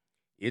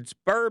 It's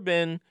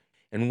bourbon,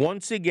 and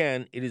once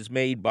again, it is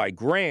made by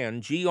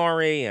Gran,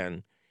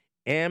 G-R-A-N,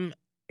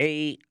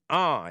 M-A-I-Z-A-L.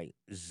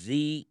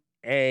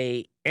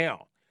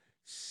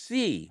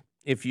 See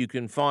if you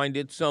can find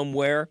it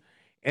somewhere,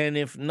 and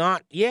if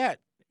not yet,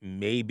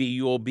 maybe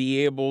you'll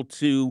be able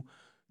to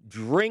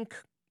drink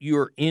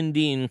your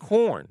Indian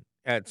corn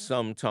at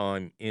some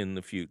time in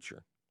the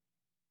future.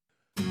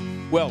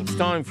 Well, it's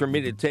time for me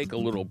to take a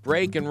little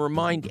break and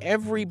remind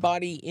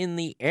everybody in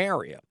the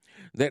area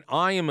that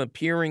I am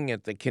appearing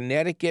at the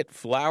Connecticut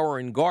Flower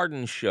and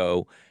Garden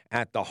Show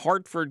at the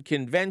Hartford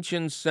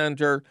Convention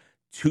Center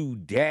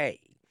today.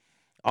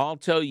 I'll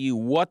tell you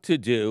what to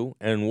do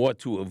and what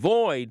to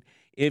avoid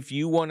if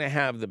you want to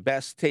have the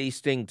best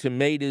tasting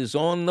tomatoes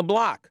on the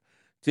block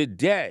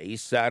today,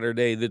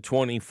 Saturday the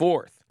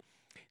 24th.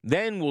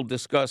 Then we'll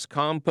discuss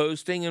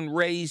composting and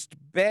raised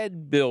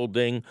bed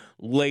building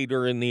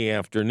later in the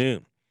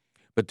afternoon.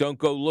 But don't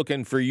go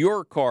looking for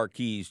your car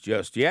keys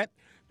just yet,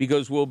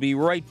 because we'll be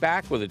right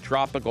back with a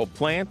tropical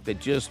plant that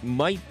just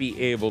might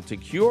be able to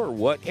cure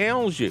what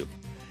ails you,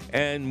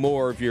 and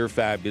more of your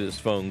fabulous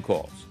phone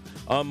calls.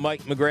 I'm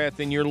Mike McGrath,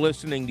 and you're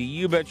listening to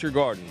You Bet Your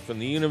Garden from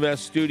the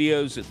Univest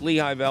Studios at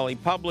Lehigh Valley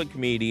Public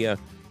Media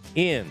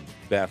in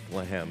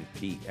Bethlehem,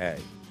 PA.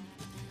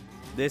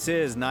 This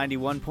is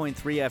 91.3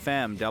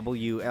 FM,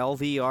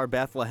 WLVR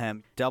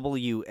Bethlehem,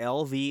 WLVR.org.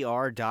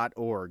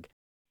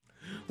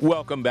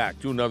 Welcome back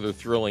to another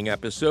thrilling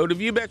episode of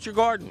You Bet Your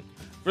Garden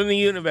from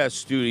the Univest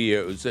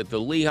Studios at the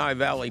Lehigh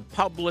Valley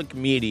Public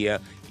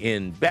Media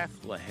in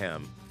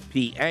Bethlehem,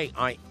 PA.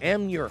 I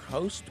am your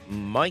host,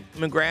 Mike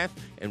McGrath,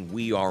 and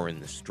we are in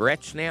the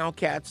stretch now,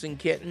 cats and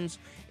kittens.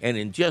 And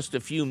in just a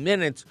few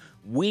minutes,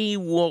 we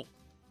will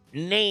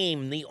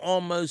name the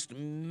almost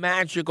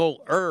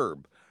magical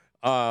herb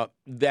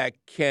that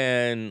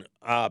can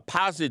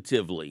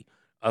positively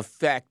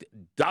affect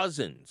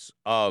dozens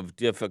of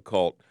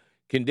difficult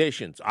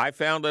conditions. I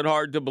found it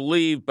hard to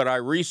believe, but I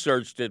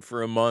researched it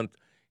for a month,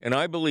 and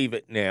I believe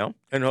it now,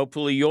 and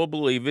hopefully you'll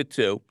believe it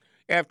too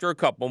after a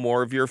couple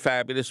more of your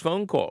fabulous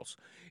phone calls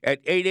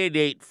at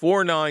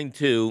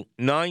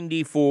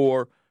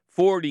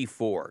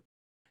 888-492-9444.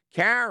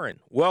 Karen,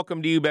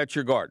 welcome to You Bet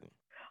Your Garden.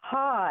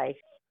 Hi.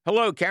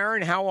 Hello,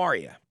 Karen. How are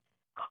you?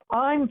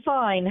 I'm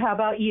fine. How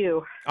about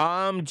you?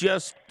 I'm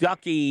just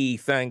ducky,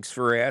 thanks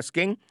for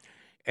asking.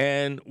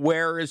 And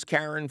where is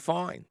Karen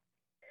fine?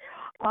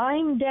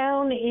 I'm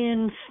down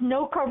in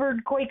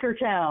snow-covered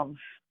Quakertown,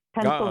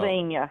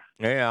 Pennsylvania.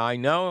 Yeah, I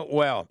know it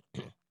well.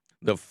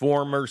 The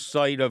former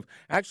site of,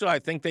 actually, I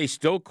think they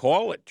still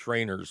call it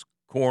Trainer's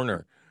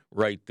Corner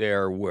right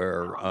there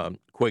where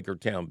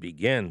Quakertown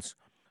begins.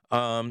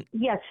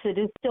 Yes, it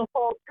is still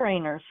called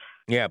Trainers.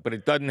 Yeah, but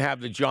it doesn't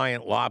have the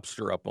giant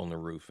lobster up on the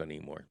roof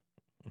anymore.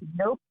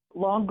 Nope,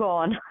 long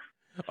gone.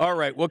 All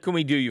right, what can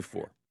we do you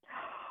for?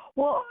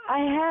 Well, I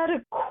had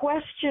a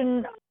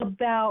question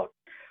about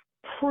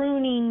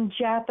pruning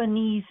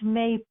Japanese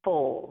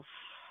maples.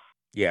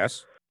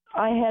 Yes.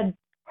 I had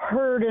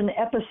heard an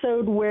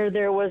episode where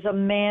there was a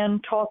man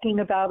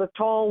talking about a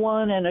tall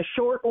one and a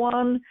short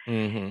one,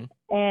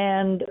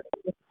 and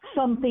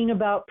something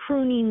about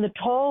pruning the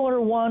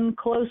taller one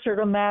closer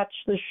to match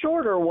the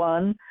shorter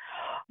one.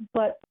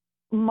 But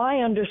my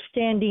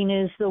understanding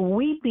is the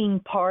weeping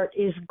part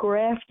is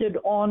grafted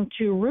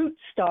onto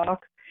rootstock,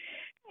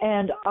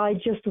 and I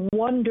just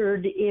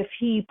wondered if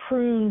he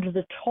pruned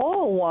the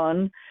tall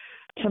one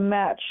to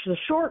match the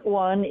short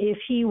one, if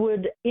he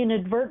would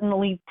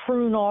inadvertently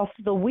prune off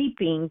the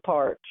weeping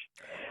part.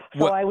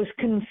 So I was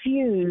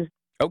confused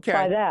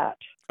by that.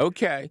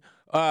 Okay.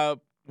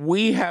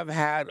 We have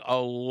had a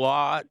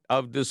lot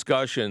of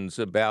discussions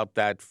about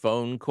that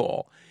phone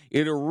call.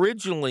 It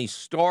originally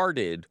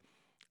started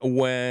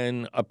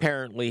when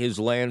apparently his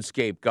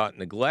landscape got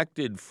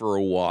neglected for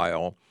a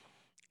while.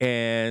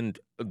 And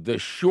the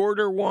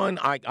shorter one,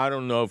 I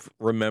don't know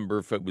remember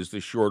if it was the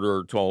shorter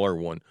or taller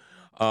one,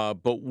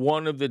 but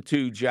one of the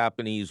two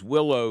Japanese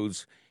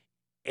willows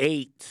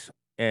ate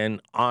an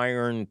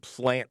iron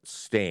plant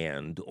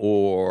stand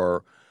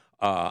or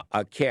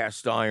a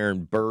cast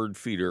iron bird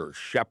feeder or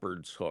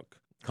shepherd's hook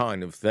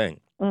kind of thing.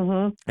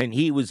 And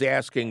he was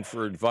asking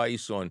for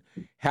advice on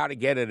how to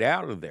get it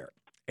out of there.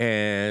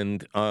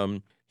 And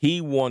he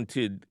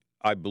wanted,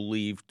 I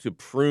believe, to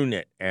prune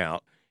it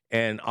out.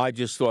 And I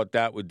just thought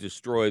that would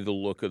destroy the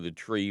look of the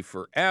tree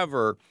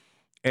forever,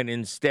 and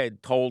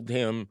instead told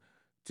him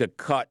to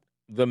cut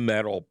the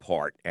metal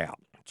part out.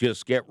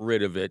 Just get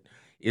rid of it.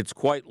 It's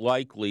quite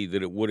likely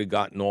that it would have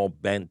gotten all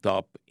bent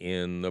up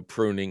in the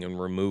pruning and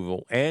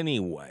removal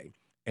anyway,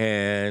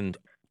 and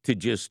to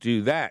just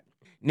do that.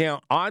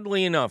 Now,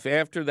 oddly enough,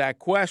 after that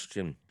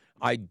question,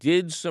 I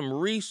did some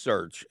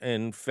research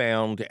and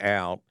found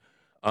out,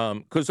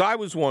 because I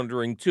was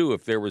wondering, too,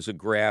 if there was a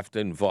graft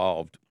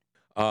involved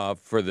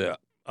for the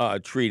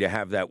tree to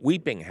have that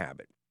weeping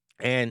habit,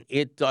 and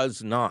it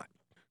does not.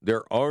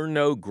 There are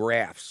no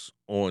grafts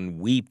on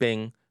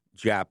weeping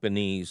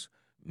Japanese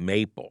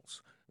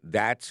maples.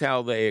 That's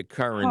how they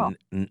occur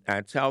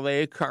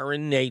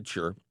in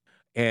nature,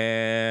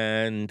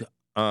 and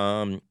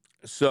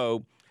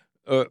so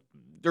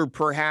they're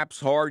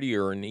perhaps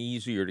hardier and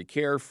easier to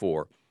care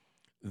for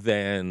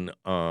than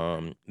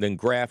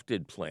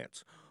grafted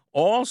plants.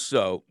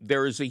 Also,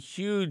 there is a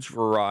huge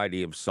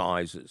variety of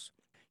sizes.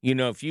 You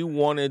know, if you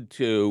wanted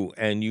to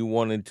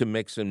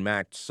mix and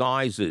match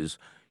sizes,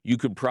 you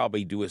could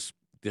probably do a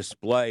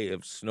display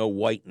of Snow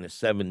White and the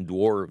Seven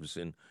Dwarfs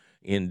in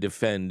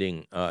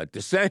descending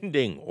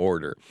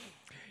order.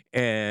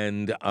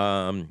 And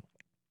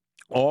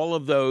all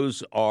of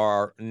those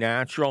are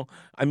natural.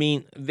 I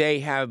mean, they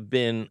have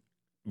been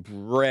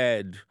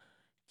bred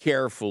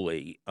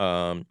carefully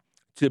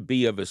to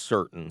be of a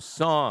certain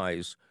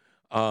size,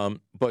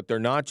 but they're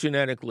not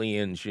genetically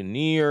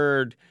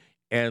engineered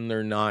and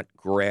they're not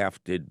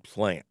grafted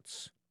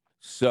plants.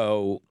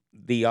 So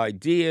the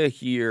idea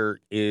here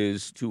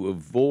is to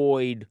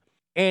avoid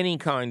any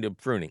kind of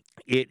pruning.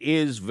 It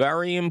is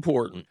very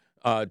important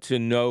to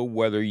know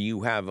whether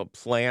you have a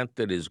plant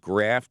that is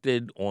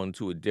grafted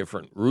onto a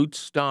different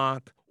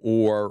rootstock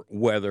or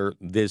whether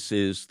this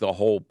is the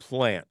whole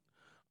plant,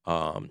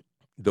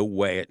 the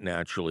way it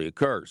naturally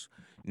occurs.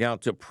 Now,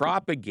 to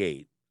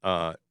propagate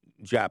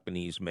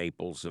Japanese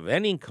maples of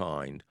any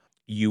kind,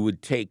 you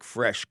would take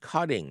fresh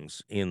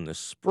cuttings in the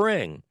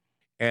spring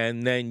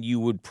and then you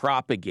would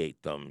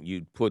propagate them.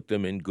 You'd put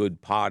them in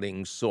good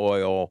potting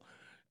soil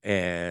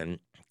and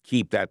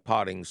keep that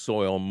potting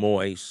soil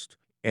moist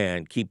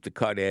and keep the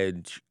cut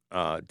edge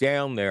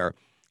down there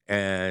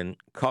and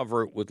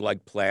cover it with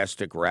like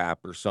plastic wrap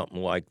or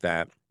something like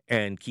that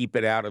and keep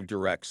it out of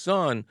direct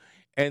sun.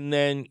 And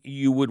then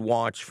you would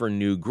watch for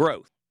new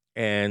growth.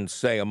 And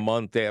say a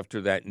month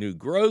after that new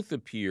growth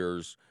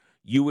appears,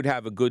 you would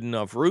have a good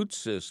enough root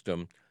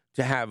system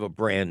to have a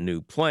brand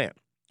new plant.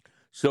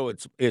 So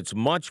it's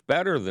much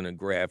better than a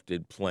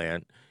grafted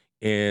plant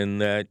in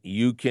that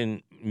you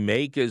can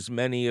make as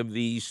many of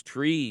these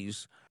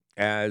trees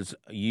as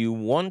you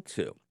want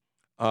to.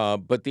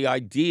 But the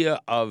idea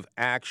of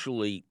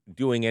actually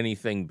doing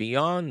anything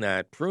beyond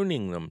that,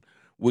 pruning them,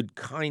 would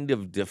kind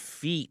of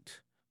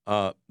defeat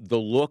the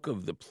look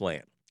of the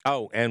plant.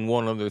 Oh, and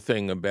one other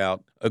thing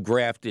about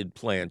grafted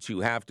plants, you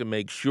have to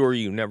make sure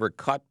you never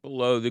cut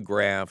below the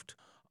graft.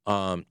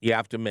 You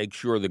have to make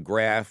sure the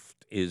graft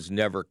is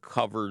never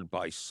covered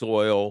by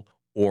soil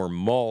or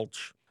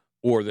mulch,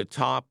 or the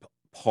top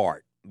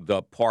part,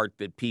 the part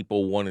that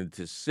people wanted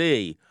to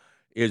see,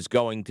 is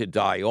going to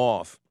die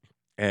off,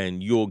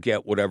 and you'll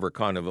get whatever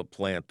kind of a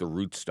plant the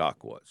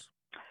rootstock was.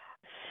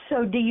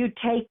 So do you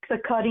take the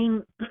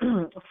cutting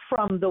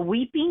from the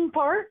weeping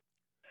part?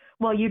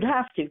 Well, you'd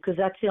have to, because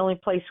that's the only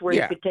place where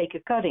you could take a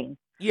cutting.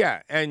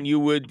 Yeah, and you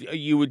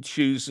would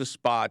choose a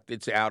spot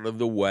that's out of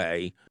the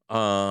way,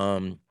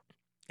 and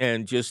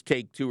just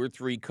take 2 or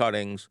 3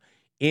 cuttings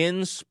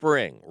in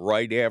spring,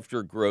 right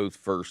after growth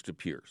first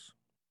appears.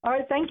 All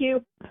right, thank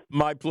you.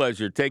 My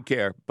pleasure. Take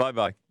care.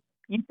 Bye-bye.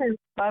 You too.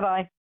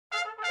 Bye-bye.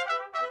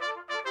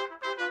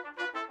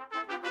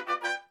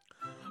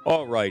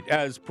 All right,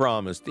 as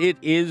promised, it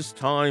is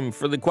time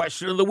for the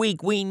question of the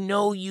week. We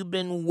know you've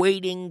been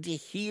waiting to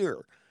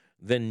hear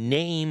the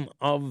name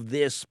of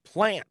this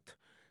plant.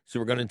 So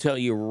we're going to tell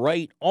you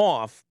right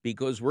off,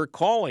 because we're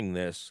calling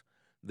this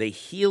the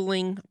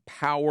healing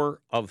power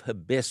of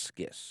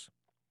hibiscus.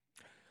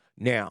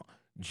 Now,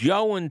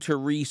 Joe and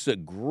Teresa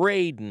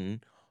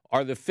Graydon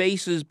are the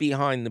faces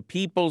behind the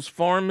People's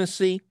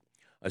Pharmacy,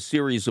 a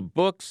series of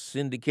books,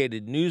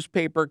 syndicated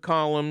newspaper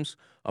columns,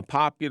 a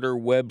popular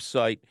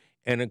website,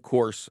 and, of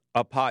course,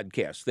 a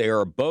podcast. They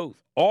are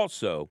both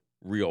also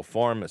real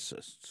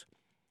pharmacists.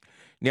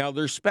 Now,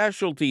 their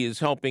specialty is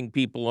helping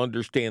people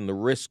understand the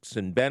risks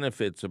and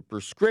benefits of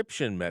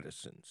prescription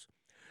medicines,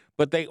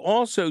 but they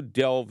also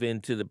delve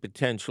into the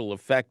potential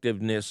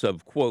effectiveness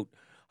of, quote,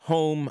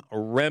 home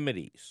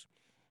remedies.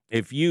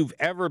 If you've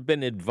ever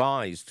been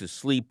advised to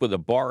sleep with a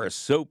bar of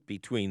soap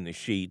between the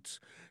sheets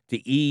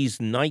to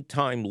ease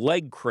nighttime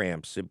leg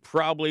cramps, it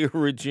probably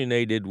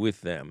originated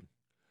with them.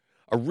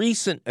 A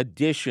recent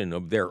edition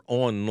of their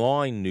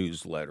online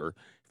newsletter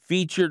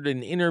featured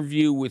an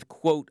interview with,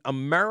 quote,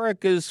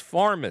 America's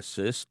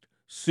pharmacist,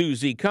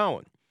 Susie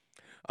Cohen,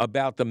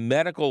 about the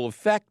medical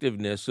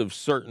effectiveness of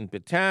certain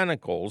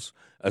botanicals,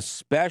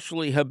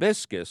 especially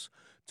hibiscus,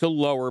 to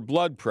lower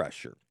blood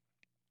pressure.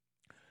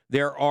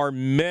 There are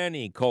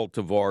many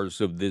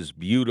cultivars of this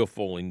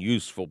beautiful and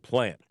useful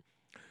plant.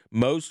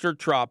 Most are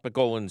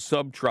tropical and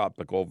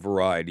subtropical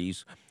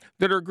varieties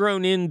that are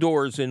grown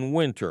indoors in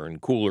winter in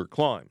cooler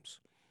climes.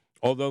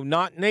 Although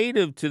not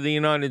native to the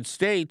United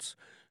States,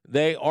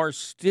 they are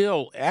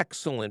still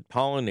excellent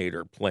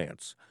pollinator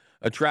plants,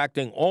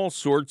 attracting all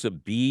sorts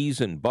of bees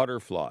and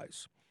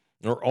butterflies.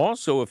 They're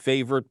also a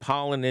favorite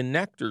pollen and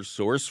nectar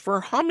source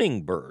for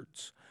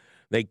hummingbirds.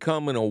 They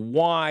come in a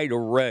wide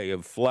array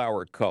of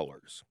flower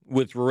colors,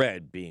 with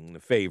red being the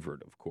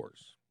favorite, of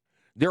course.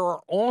 There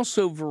are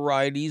also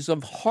varieties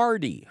of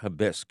hardy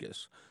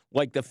hibiscus,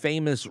 like the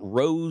famous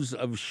Rose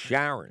of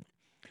Sharon,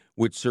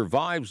 which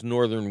survives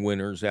northern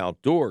winters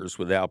outdoors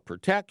without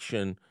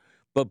protection,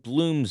 but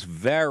blooms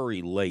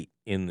very late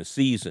in the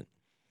season.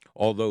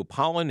 Although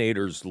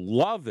pollinators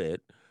love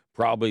it,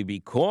 probably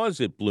because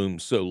it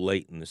blooms so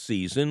late in the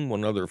season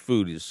when other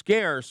food is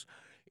scarce,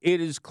 it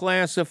is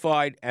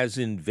classified as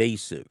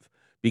invasive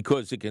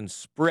because it can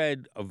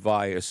spread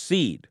via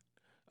seed,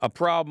 a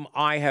problem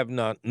I have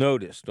not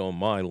noticed on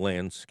my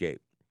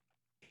landscape.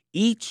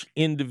 Each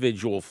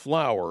individual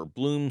flower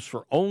blooms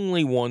for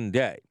only one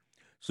day,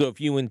 so if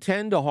you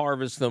intend to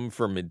harvest them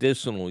for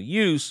medicinal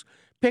use,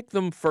 pick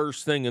them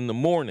first thing in the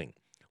morning,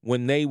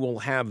 when they will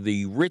have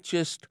the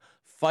richest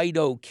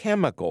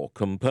phytochemical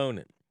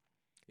component.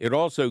 It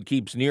also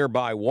keeps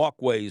nearby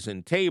walkways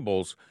and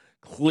tables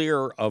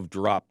clear of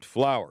dropped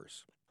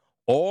flowers.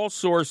 All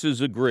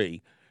sources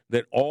agree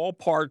that all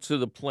parts of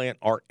the plant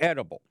are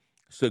edible,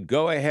 so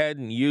go ahead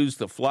and use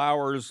the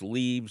flowers,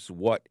 leaves,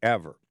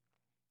 whatever.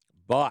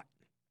 But,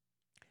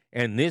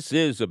 and this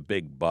is a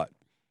big but,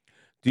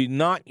 do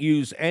not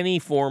use any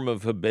form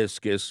of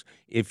hibiscus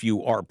if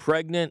you are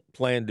pregnant,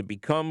 plan to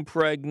become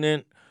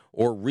pregnant,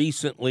 or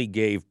recently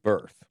gave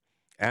birth.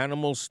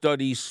 Animal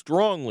studies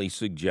strongly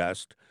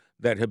suggest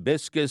that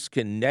hibiscus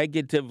can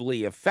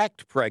negatively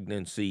affect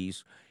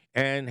pregnancies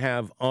and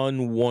have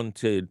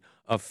unwanted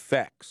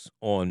effects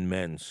on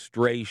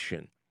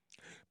menstruation.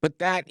 But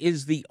that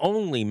is the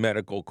only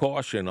medical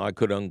caution I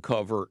could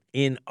uncover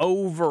in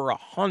over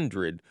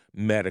 100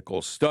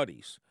 medical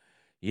studies.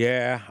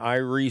 Yeah, I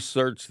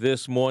researched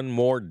this one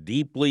more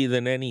deeply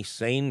than any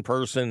sane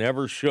person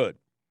ever should.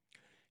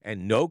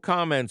 And no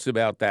comments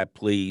about that,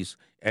 please.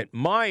 At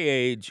my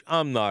age,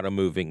 I'm not a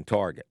moving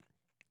target.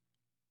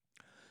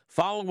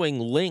 Following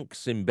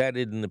links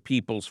embedded in the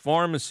People's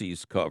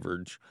Pharmacies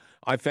coverage,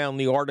 I found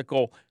the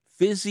article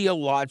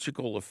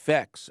Physiological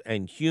Effects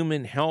and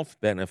Human Health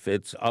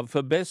Benefits of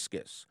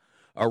Hibiscus,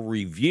 a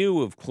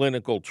review of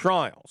clinical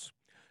trials,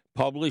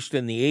 published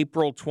in the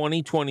April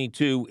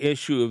 2022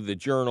 issue of the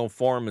journal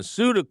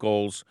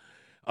Pharmaceuticals,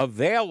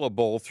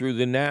 available through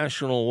the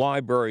National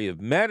Library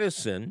of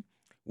Medicine,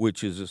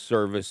 which is a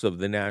service of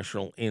the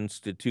National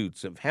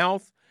Institutes of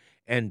Health,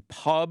 and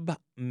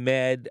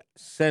PubMed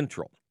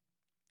Central.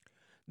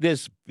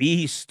 This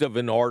beast of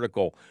an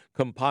article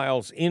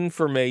compiles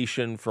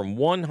information from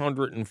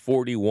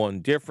 141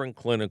 different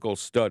clinical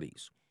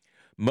studies,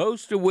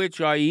 most of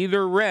which I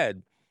either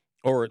read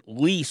or at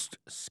least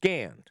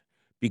scanned.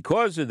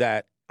 Because of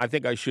that, I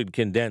think I should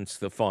condense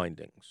the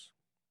findings.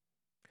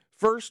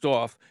 First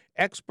off,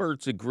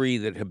 experts agree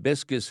that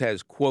hibiscus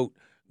has, quote,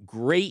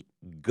 great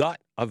gut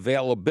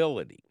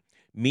availability,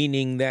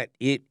 meaning that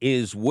it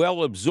is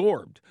well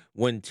absorbed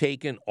when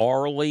taken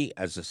orally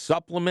as a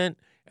supplement,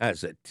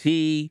 as a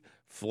tea,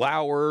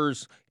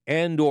 flowers,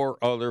 and or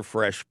other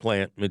fresh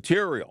plant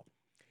material.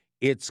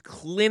 Its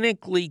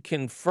clinically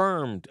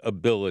confirmed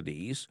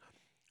abilities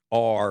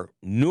are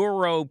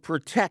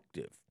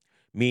neuroprotective,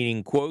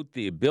 meaning, quote,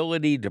 the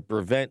ability to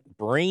prevent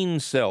brain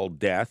cell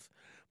death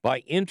by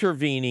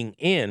intervening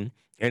in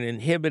and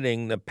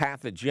inhibiting the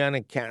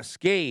pathogenic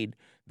cascade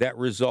that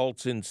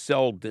results in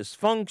cell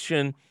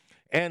dysfunction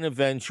and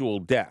eventual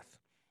death.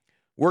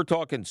 We're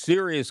talking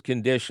serious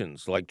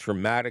conditions like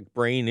traumatic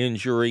brain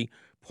injury,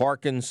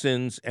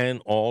 Parkinson's, and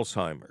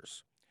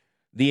Alzheimer's.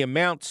 The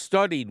amount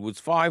studied was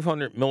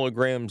 500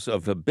 milligrams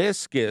of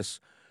hibiscus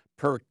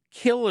per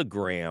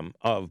kilogram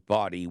of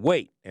body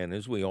weight. And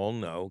as we all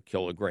know,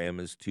 kilogram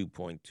is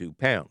 2.2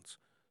 pounds.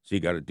 So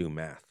you got to do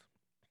math.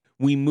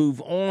 We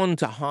move on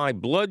to high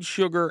blood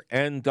sugar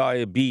and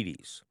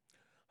diabetes.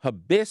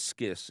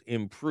 Hibiscus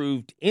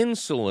improved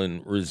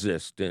insulin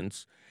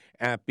resistance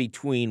at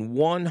between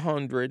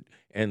 100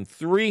 and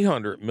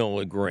 300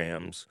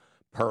 milligrams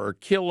per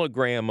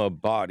kilogram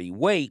of body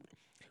weight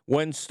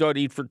when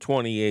studied for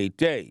 28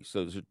 days.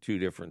 Those are two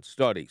different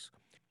studies.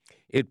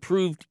 It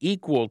proved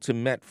equal to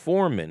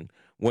metformin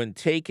when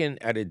taken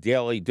at a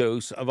daily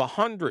dose of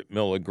 100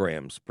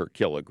 milligrams per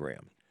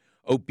kilogram.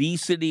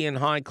 Obesity and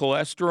high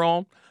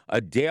cholesterol,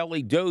 a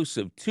daily dose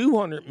of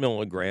 200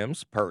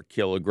 milligrams per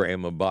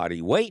kilogram of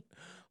body weight,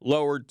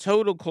 lowered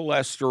total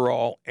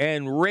cholesterol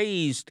and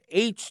raised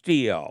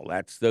HDL,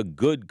 that's the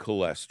good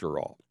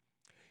cholesterol.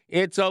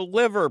 It's a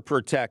liver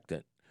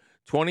protectant.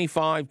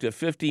 25 to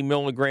 50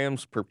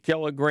 milligrams per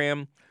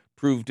kilogram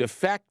proved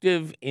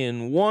effective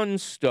in one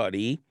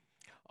study.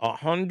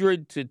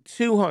 100 to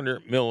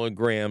 200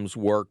 milligrams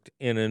worked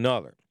in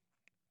another.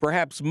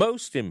 Perhaps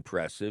most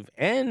impressive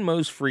and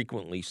most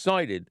frequently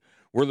cited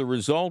were the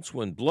results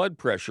when blood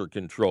pressure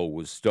control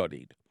was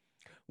studied.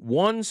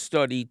 One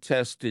study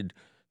tested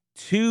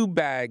 2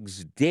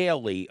 bags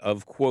daily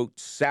of, quote,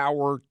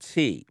 sour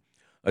tea,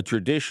 a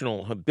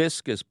traditional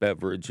hibiscus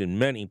beverage in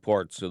many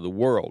parts of the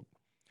world.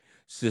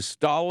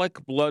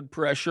 Systolic blood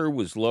pressure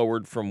was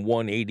lowered from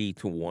 180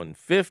 to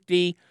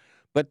 150,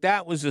 but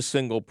that was a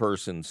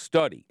single-person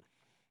study.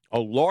 A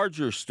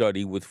larger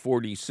study with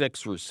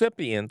 46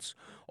 recipients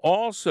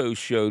also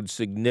showed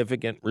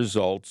significant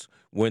results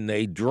when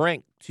they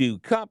drank 2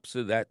 cups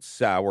of that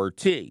sour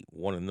tea,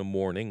 one in the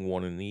morning,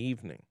 one in the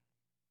evening.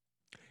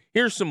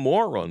 Here's some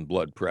more on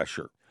blood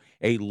pressure.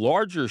 A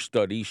larger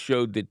study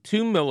showed that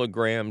 2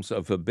 milligrams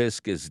of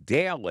hibiscus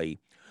daily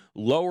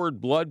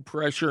lowered blood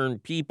pressure in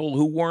people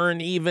who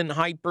weren't even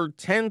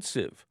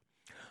hypertensive.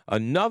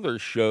 Another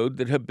showed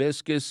that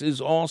hibiscus is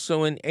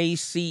also an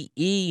ACE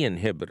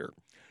inhibitor,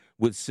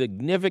 with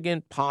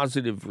significant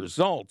positive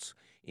results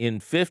in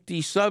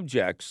 50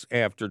 subjects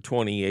after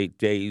 28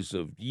 days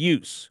of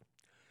use.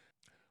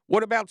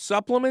 What about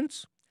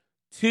supplements?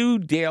 2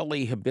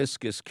 daily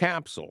hibiscus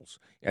capsules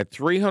at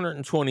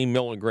 320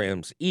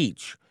 milligrams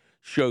each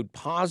showed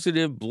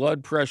positive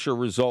blood pressure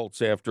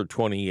results after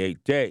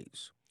 28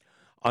 days.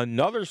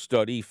 Another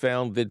study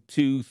found that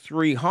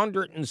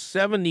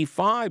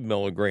 375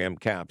 milligram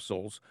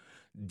capsules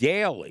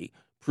daily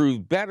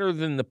proved better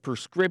than the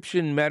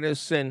prescription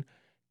medicine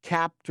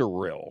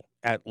Captoril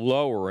at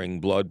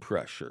lowering blood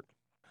pressure.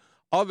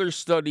 Other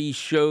studies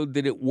showed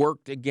that it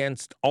worked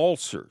against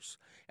ulcers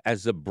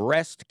as a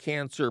breast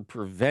cancer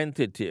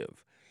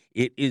preventative.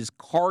 It is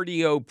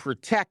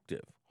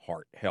cardioprotective,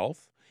 heart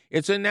health.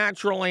 It's a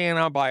natural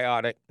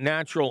antibiotic,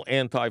 natural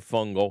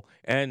antifungal,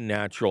 and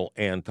natural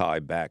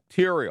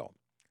antibacterial.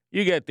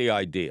 You get the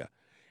idea.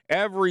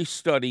 Every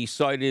study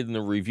cited in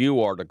the review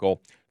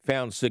article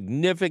found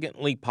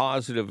significantly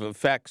positive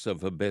effects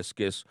of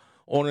hibiscus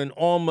on an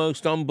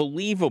almost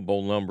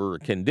unbelievable number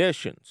of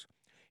conditions.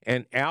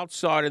 And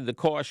outside of the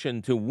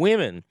caution to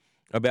women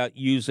about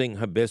using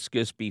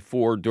hibiscus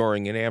before,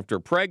 during, and after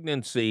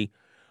pregnancy,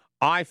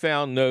 I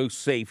found no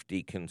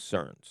safety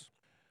concerns.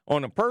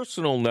 On a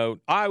personal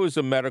note, I was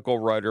a medical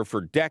writer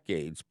for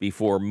decades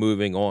before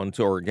moving on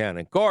to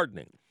organic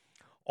gardening,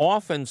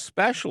 often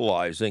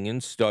specializing in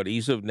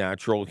studies of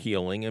natural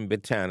healing and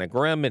botanic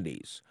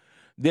remedies.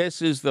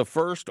 This is the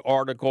first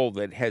article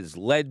that has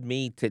led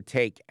me to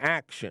take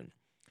action.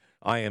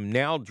 I am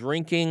now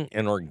drinking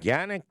an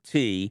organic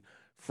tea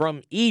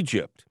from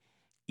Egypt,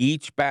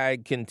 each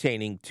bag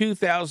containing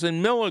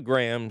 2,000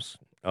 milligrams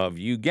of,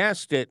 you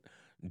guessed it,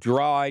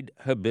 dried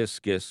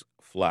hibiscus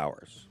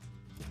flowers.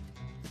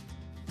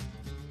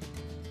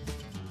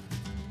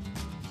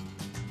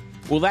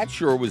 Well, that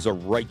sure was a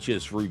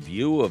righteous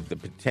review of the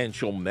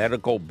potential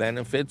medical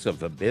benefits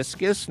of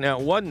hibiscus, now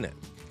wasn't it?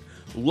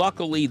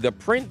 Luckily, the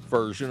print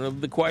version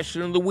of the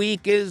question of the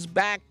week is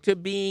back to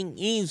being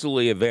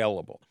easily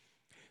available.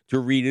 To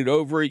read it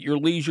over at your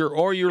leisure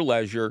or your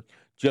leisure,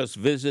 just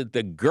visit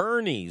the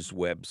Gurneys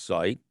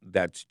website,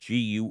 that's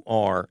Gurneys,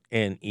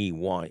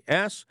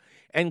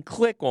 and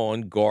click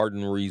on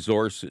Garden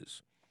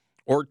Resources.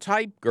 Or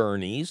type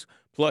Gurneys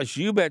plus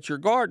You Bet Your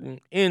Garden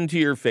into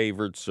your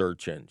favorite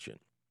search engine.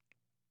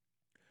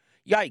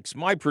 Yikes,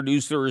 my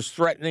producer is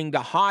threatening to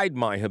hide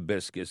my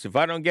hibiscus if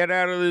I don't get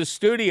out of this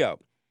studio.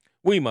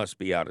 We must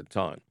be out of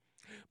time.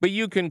 But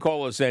you can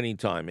call us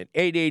anytime at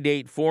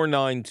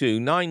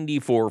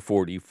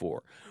 888-492-9444.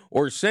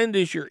 Or send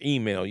us your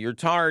email, you're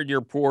tired, you're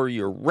poor,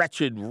 you're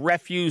wretched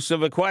refuse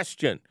of a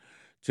question,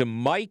 to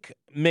Mike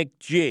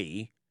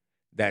McG,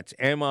 that's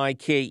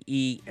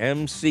MIKEMCG,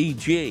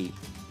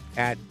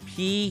 at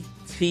PTD.net.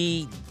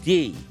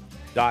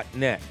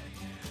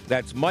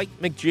 That's Mike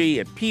McG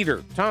at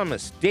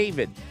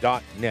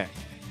PeterThomasDavid.net.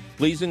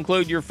 Please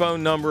include your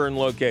phone number and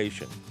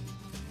location.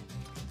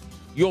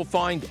 You'll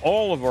find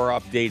all of our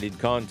updated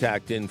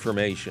contact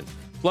information,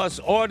 plus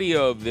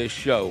audio of this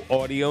show,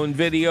 audio and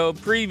video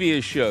of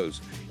previous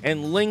shows,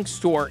 and links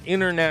to our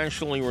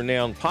internationally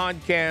renowned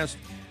podcast.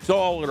 It's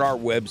all at our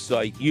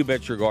website,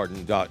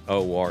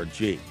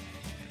 youbetyourgarden.org.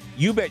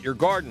 You Bet Your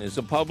Garden is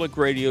a public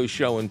radio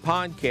show and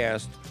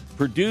podcast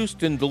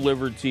produced and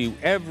delivered to you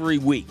every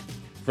week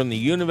from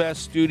the Univest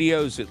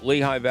studios at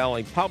Lehigh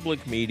Valley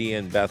Public Media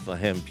in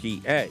Bethlehem,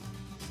 PA.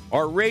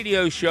 Our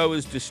radio show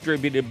is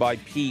distributed by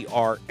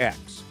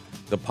PRX,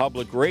 the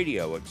Public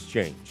Radio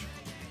Exchange.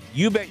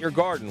 You Bet Your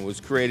Garden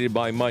was created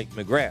by Mike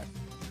McGrath.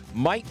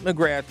 Mike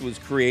McGrath was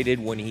created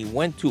when he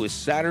went to a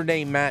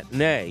Saturday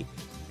matinee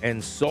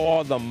and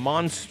saw the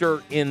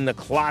monster in the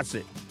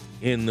closet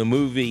in the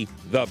movie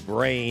The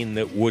Brain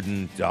That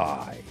Wouldn't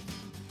Die.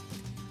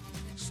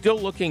 Still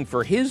looking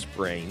for his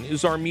brain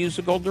is our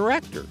musical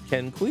director,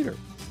 Ken Queter.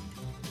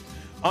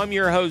 I'm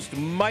your host,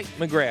 Mike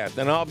McGrath,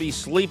 and I'll be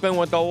sleeping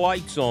with the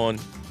lights on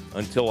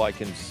until I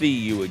can see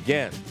you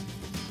again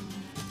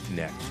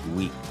next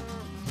week.